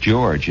goes with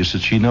George is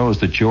that she knows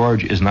that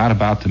George is not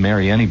about to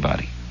marry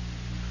anybody.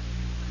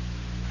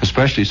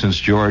 Especially since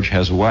George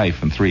has a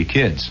wife and 3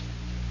 kids.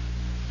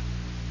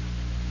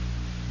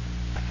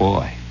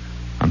 Boy,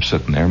 I'm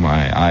sitting there,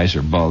 my eyes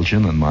are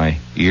bulging and my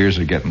ears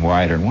are getting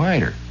wider and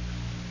wider.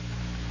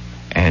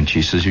 And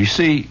she says, you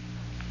see,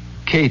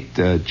 Kate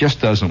just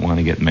doesn't want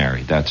to get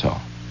married, that's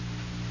all.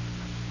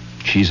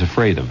 She's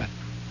afraid of it.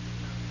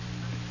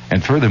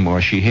 And furthermore,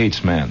 she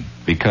hates men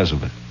because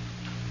of it.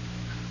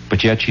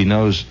 But yet she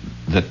knows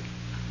that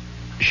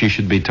she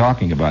should be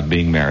talking about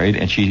being married,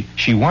 and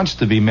she wants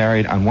to be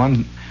married on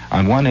one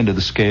end of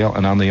the scale,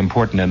 and on the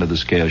important end of the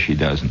scale she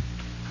doesn't.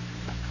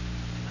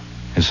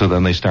 And so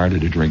then they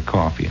started to drink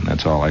coffee, and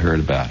that's all I heard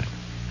about it.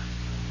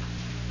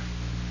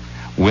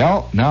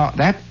 Well, now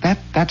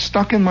that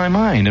stuck in my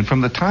mind, and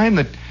from the time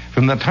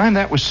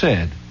that was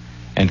said,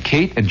 and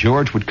Kate and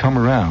George would come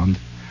around,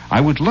 I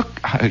would look.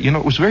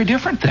 It was very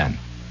different then.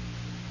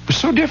 It was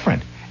so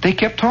different. They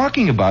kept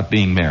talking about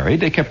being married.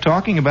 They kept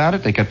talking about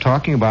it. They kept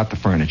talking about the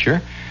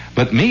furniture.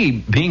 But me,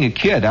 being a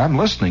kid, I'm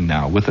listening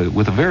now with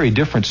a very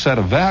different set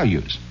of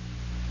values.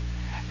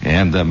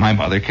 And my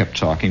mother kept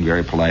talking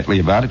very politely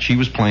about it. She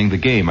was playing the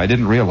game. I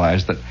didn't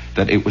realize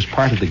that it was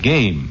part of the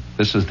game.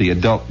 This is the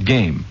adult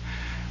game.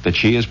 That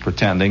she is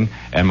pretending,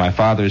 and my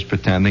father is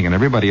pretending, and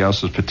everybody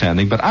else is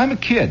pretending. But I'm a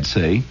kid,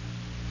 see?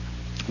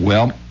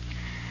 Well,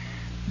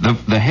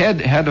 the head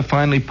had to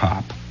finally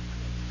pop.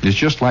 It's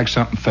just like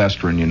something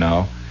festering, you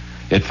know.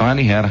 It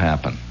finally had to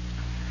happen.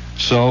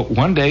 So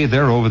one day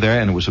they're over there,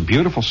 and it was a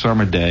beautiful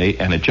summer day,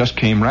 and it just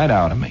came right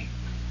out of me.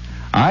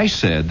 I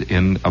said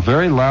in a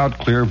very loud,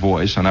 clear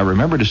voice, and I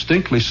remember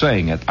distinctly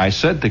saying it, I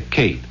said to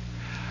Kate,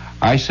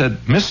 I said,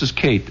 Mrs.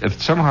 Kate,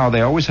 if somehow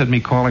they always had me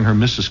calling her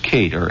Mrs.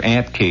 Kate or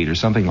Aunt Kate or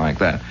something like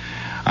that.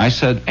 I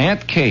said,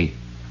 Aunt Kate,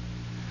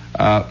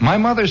 my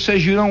mother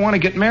says you don't want to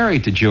get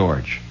married to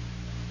George.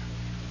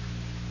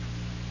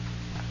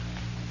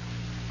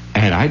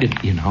 And I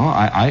didn't,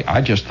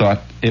 I just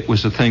thought it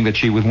was a thing that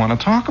she would want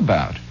to talk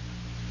about.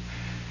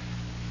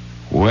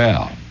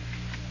 Well,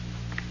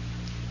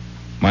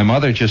 my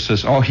mother just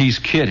says, oh, he's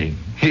kidding.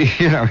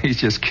 He's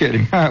just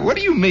kidding. What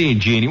do you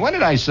mean, Jeannie? When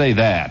did I say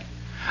that?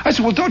 I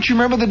said, well, don't you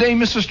remember the day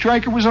Mrs.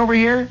 Stryker was over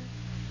here?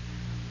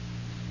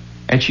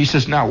 And she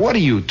says, now, what are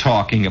you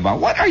talking about?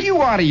 What are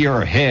you out of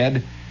your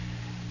head?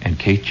 And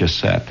Kate just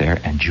sat there,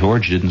 and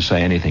George didn't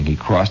say anything. He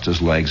crossed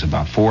his legs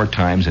about 4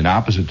 times in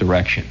opposite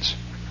directions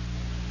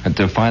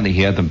until finally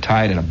he had them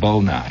tied in a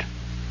bow knot.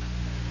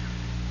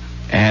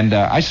 And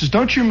I says,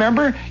 don't you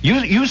remember?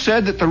 You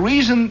said that the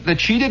reason that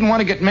she didn't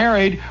want to get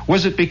married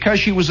was it because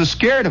she was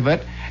scared of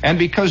it, and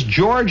because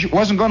George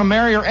wasn't going to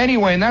marry her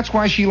anyway, and that's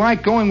why she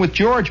liked going with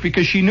George,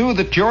 because she knew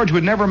that George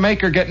would never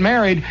make her get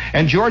married,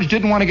 and George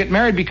didn't want to get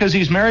married because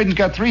he's married and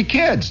got 3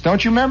 kids.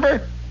 Don't you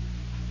remember?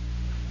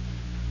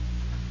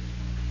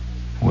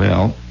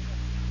 Well,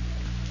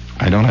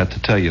 I don't have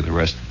to tell you the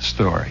rest of the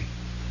story,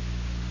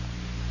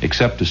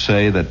 except to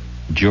say that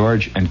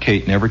George and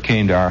Kate never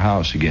came to our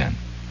house again.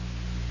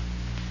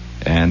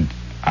 And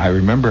I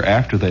remember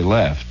after they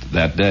left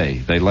that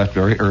day, they left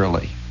very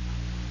early.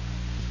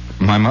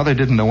 My mother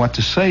didn't know what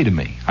to say to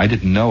me. I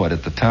didn't know it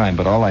at the time,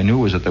 but all I knew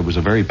was that there was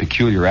a very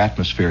peculiar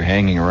atmosphere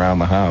hanging around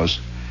the house.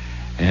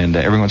 And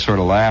everyone sort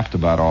of laughed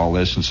about all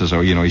this and says,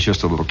 oh, he's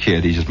just a little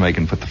kid. He's just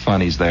making for the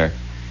funnies there.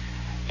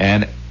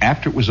 And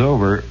after it was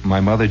over, my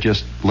mother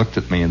just looked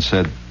at me and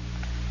said,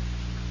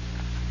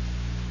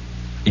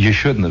 you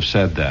shouldn't have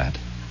said that.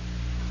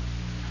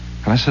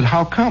 And I said,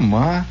 how come,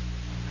 Ma?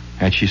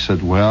 And she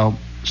said, well,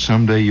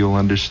 someday you'll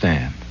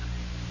understand.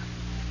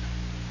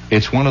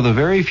 It's one of the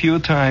very few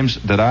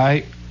times that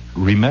I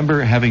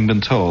remember having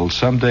been told,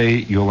 someday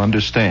you'll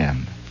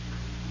understand.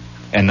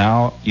 And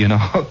now,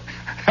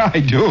 I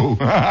do.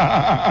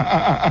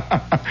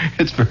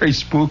 It's very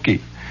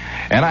spooky.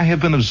 And I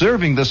have been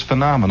observing this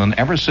phenomenon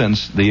ever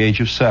since the age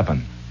of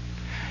 7.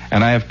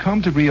 And I have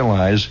come to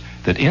realize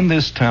that in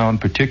this town,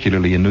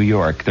 particularly in New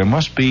York, there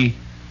must be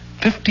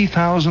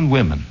 50,000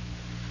 women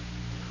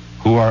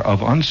who are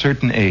of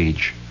uncertain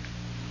age,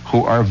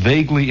 who are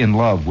vaguely in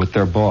love with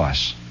their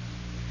boss,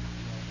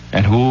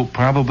 and who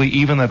probably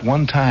even at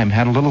one time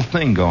had a little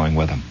thing going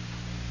with them.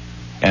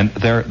 And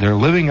they're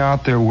living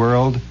out their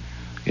world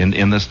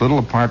in this little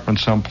apartment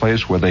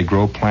someplace where they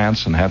grow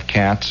plants and have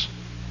cats,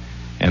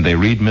 and they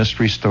read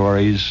mystery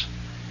stories,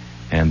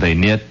 and they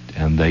knit,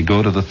 and they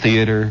go to the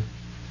theater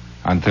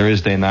on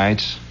Thursday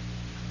nights,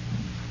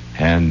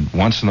 and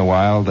once in a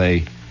while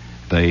they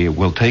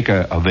will take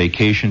a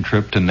vacation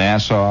trip to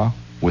Nassau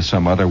with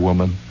some other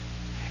woman,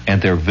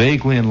 and they're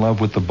vaguely in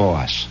love with the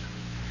boss.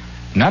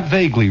 Not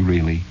vaguely,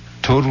 really,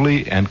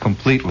 totally and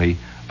completely,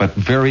 but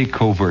very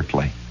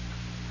covertly.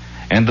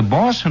 And the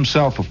boss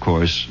himself, of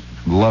course,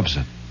 loves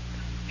it.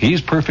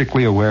 He's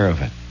perfectly aware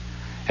of it.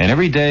 And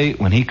every day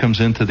when he comes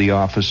into the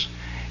office,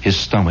 his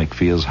stomach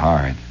feels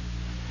hard.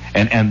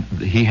 And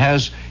he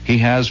has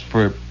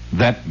for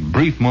that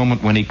brief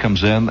moment when he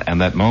comes in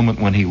and that moment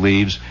when he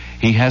leaves,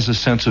 he has a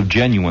sense of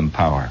genuine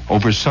power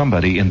over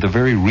somebody in the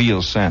very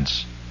real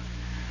sense.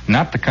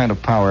 Not the kind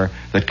of power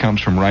that comes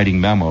from writing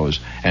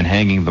memos and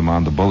hanging them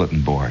on the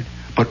bulletin board,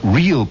 but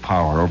real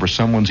power over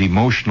someone's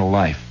emotional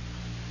life.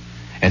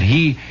 And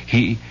he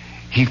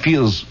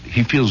feels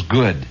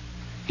good.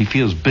 He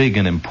feels big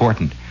and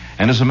important.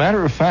 And as a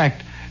matter of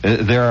fact,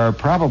 there are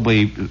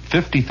probably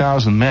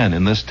 50,000 men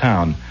in this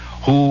town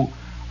who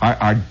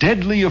are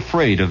deadly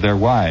afraid of their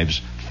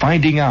wives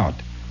finding out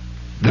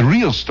the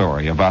real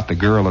story about the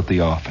girl at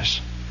the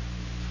office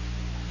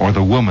or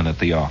the woman at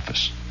the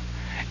office.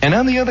 And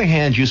on the other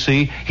hand, you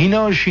see, he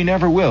knows she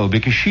never will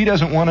because she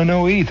doesn't want to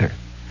know either.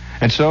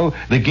 And so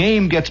the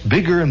game gets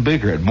bigger and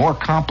bigger and more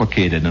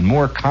complicated and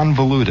more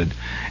convoluted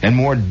and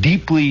more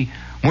deeply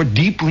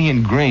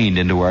ingrained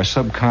into our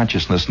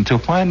subconsciousness until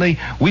finally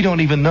we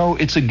don't even know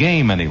it's a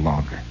game any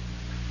longer.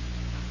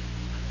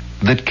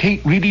 That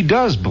Kate really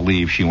does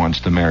believe she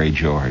wants to marry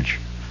George.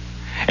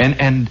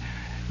 And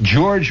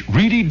George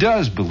really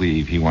does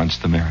believe he wants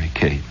to marry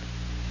Kate.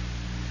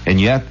 And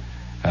yet,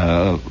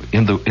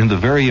 in the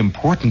very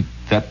important,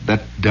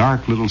 that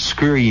dark little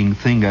scurrying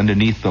thing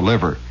underneath the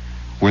liver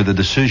where the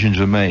decisions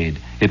are made,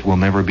 it will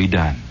never be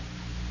done.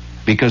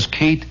 Because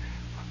Kate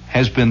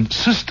has been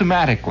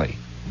systematically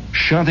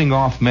shunting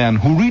off men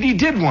who really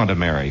did want to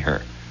marry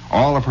her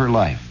all of her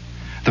life.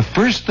 The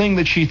first thing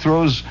that she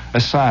throws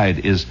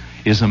aside is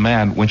a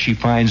man when she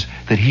finds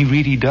that he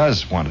really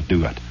does want to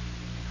do it.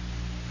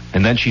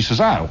 And then she says,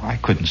 oh, I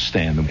couldn't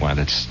stand him. Why,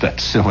 that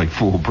silly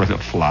fool, Britta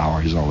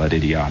Flowers, all that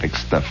idiotic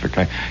stuff.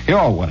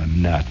 Oh, what a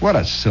nut. What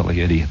a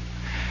silly idiot.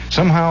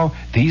 Somehow,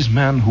 these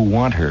men who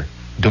want her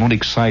don't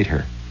excite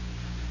her.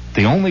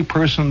 The only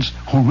persons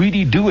who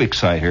really do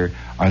excite her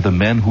are the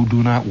men who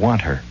do not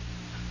want her.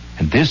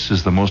 And this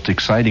is the most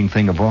exciting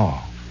thing of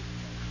all.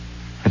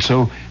 And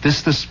so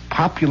this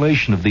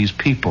population of these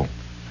people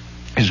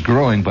is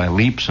growing by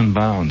leaps and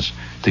bounds,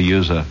 to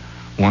use a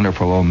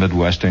wonderful old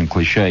Midwestern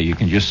cliche. You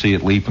can just see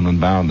it leaping and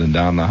bounding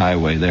down the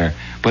highway there.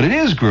 But it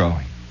is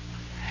growing.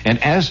 And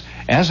as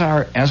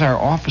our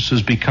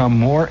offices become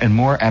more and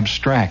more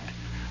abstract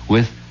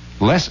with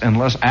less and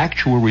less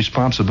actual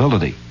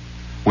responsibility,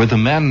 where the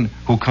men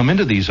who come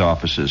into these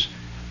offices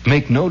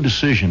make no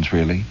decisions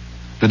really.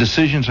 The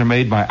decisions are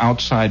made by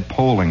outside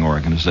polling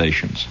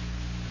organizations,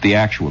 the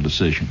actual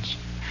decisions.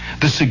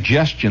 The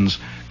suggestions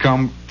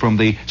come from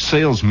the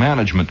sales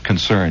management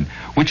concern,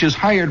 which is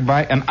hired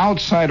by an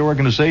outside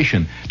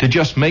organization to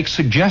just make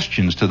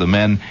suggestions to the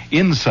men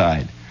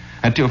inside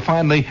until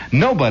finally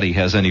nobody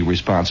has any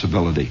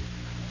responsibility.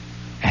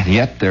 And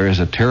yet there is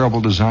a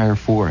terrible desire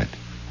for it,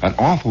 an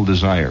awful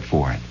desire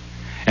for it.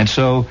 And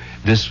so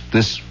this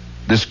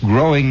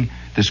growing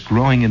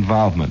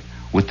involvement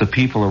with the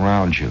people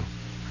around you,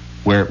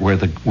 where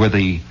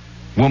the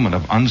woman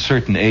of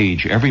uncertain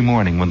age, every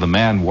morning when the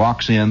man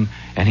walks in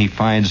and he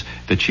finds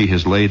that she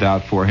has laid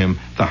out for him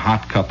the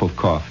hot cup of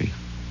coffee,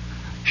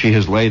 she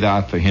has laid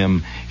out for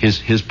him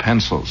his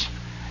pencils,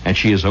 and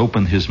she has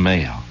opened his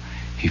mail,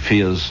 he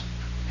feels,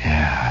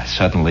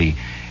 suddenly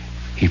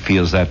he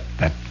feels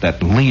that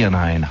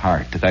leonine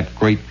heart, that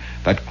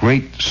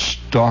great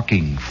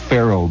stalking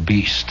feral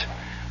beast,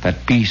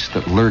 that beast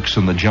that lurks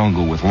in the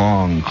jungle with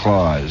long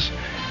claws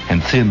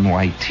and thin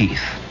white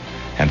teeth.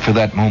 And for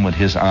that moment,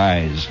 his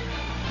eyes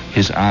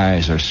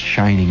are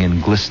shining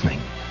and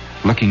glistening,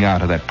 looking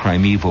out of that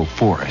primeval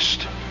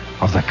forest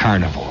of the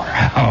carnivore.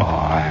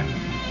 Oh, I'm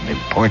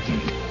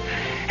important,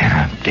 and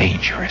I'm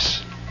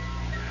dangerous.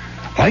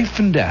 Life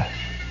and death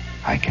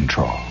I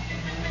control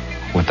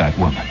with that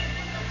woman.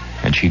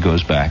 And she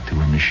goes back to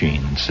her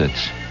machine and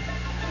sits.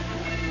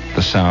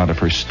 The sound of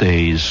her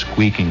stays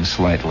squeaking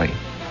slightly.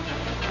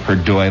 Her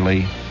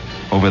doily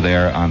over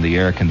there on the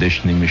air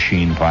conditioning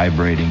machine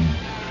vibrating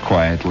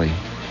quietly.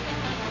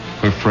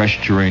 Her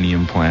fresh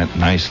geranium plant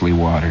nicely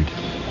watered.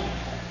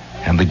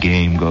 And the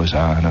game goes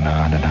on and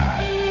on and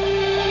on.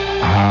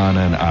 On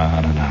and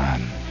on and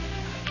on.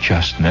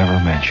 Just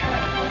never mention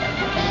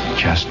it.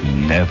 Just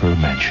never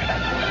mention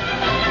it.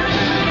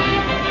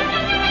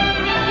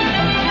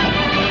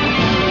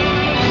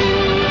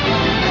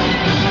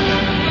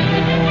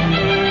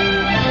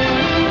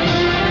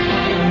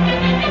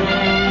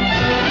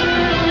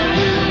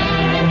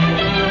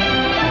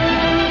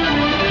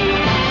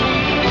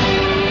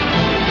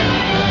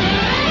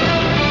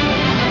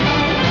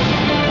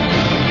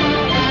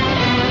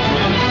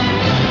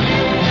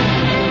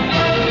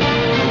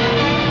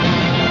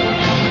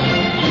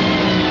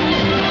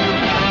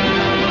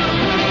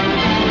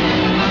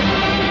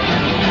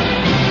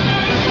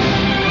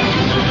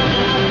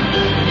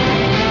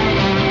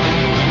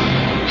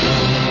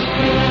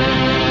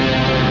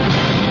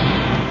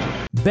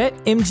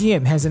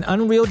 BetMGM has an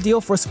unreal deal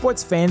for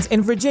sports fans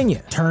in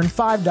Virginia. Turn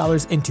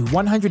 $5 into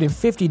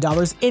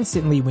 $150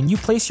 instantly when you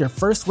place your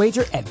first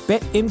wager at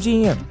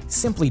BetMGM.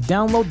 Simply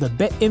download the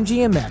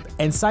BetMGM app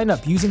and sign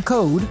up using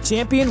code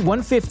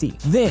Champion150.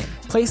 Then,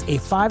 place a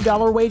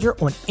 $5 wager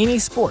on any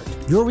sport.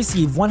 You'll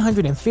receive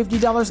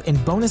 $150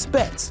 in bonus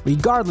bets,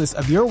 regardless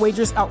of your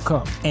wager's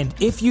outcome. And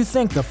if you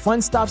think the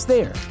fun stops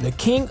there, the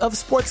king of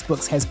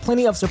sportsbooks has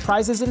plenty of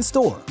surprises in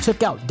store.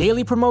 Check out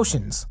daily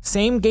promotions,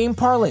 same-game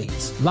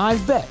parlays,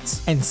 live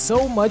bets, and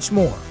so much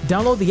more.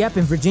 Download the app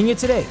in Virginia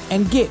today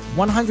and get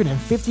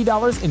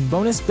 $150 in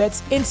bonus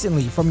bets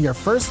instantly from your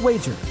first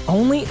wager.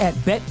 Only at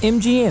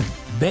BetMGM.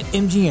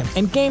 BetMGM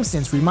and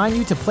GameSense remind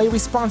you to play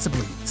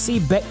responsibly. See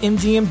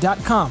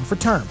BetMGM.com for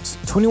terms.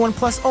 21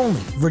 plus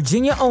only.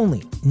 Virginia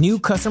only. New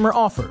customer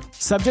offer.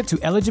 Subject to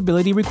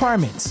eligibility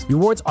requirements.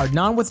 Rewards are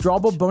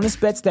non-withdrawable bonus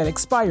bets that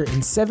expire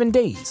in 7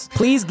 days.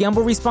 Please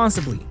gamble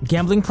responsibly.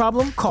 Gambling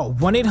problem? Call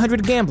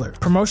 1-800-GAMBLER.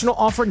 Promotional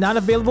offer not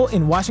available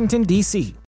in Washington, D.C.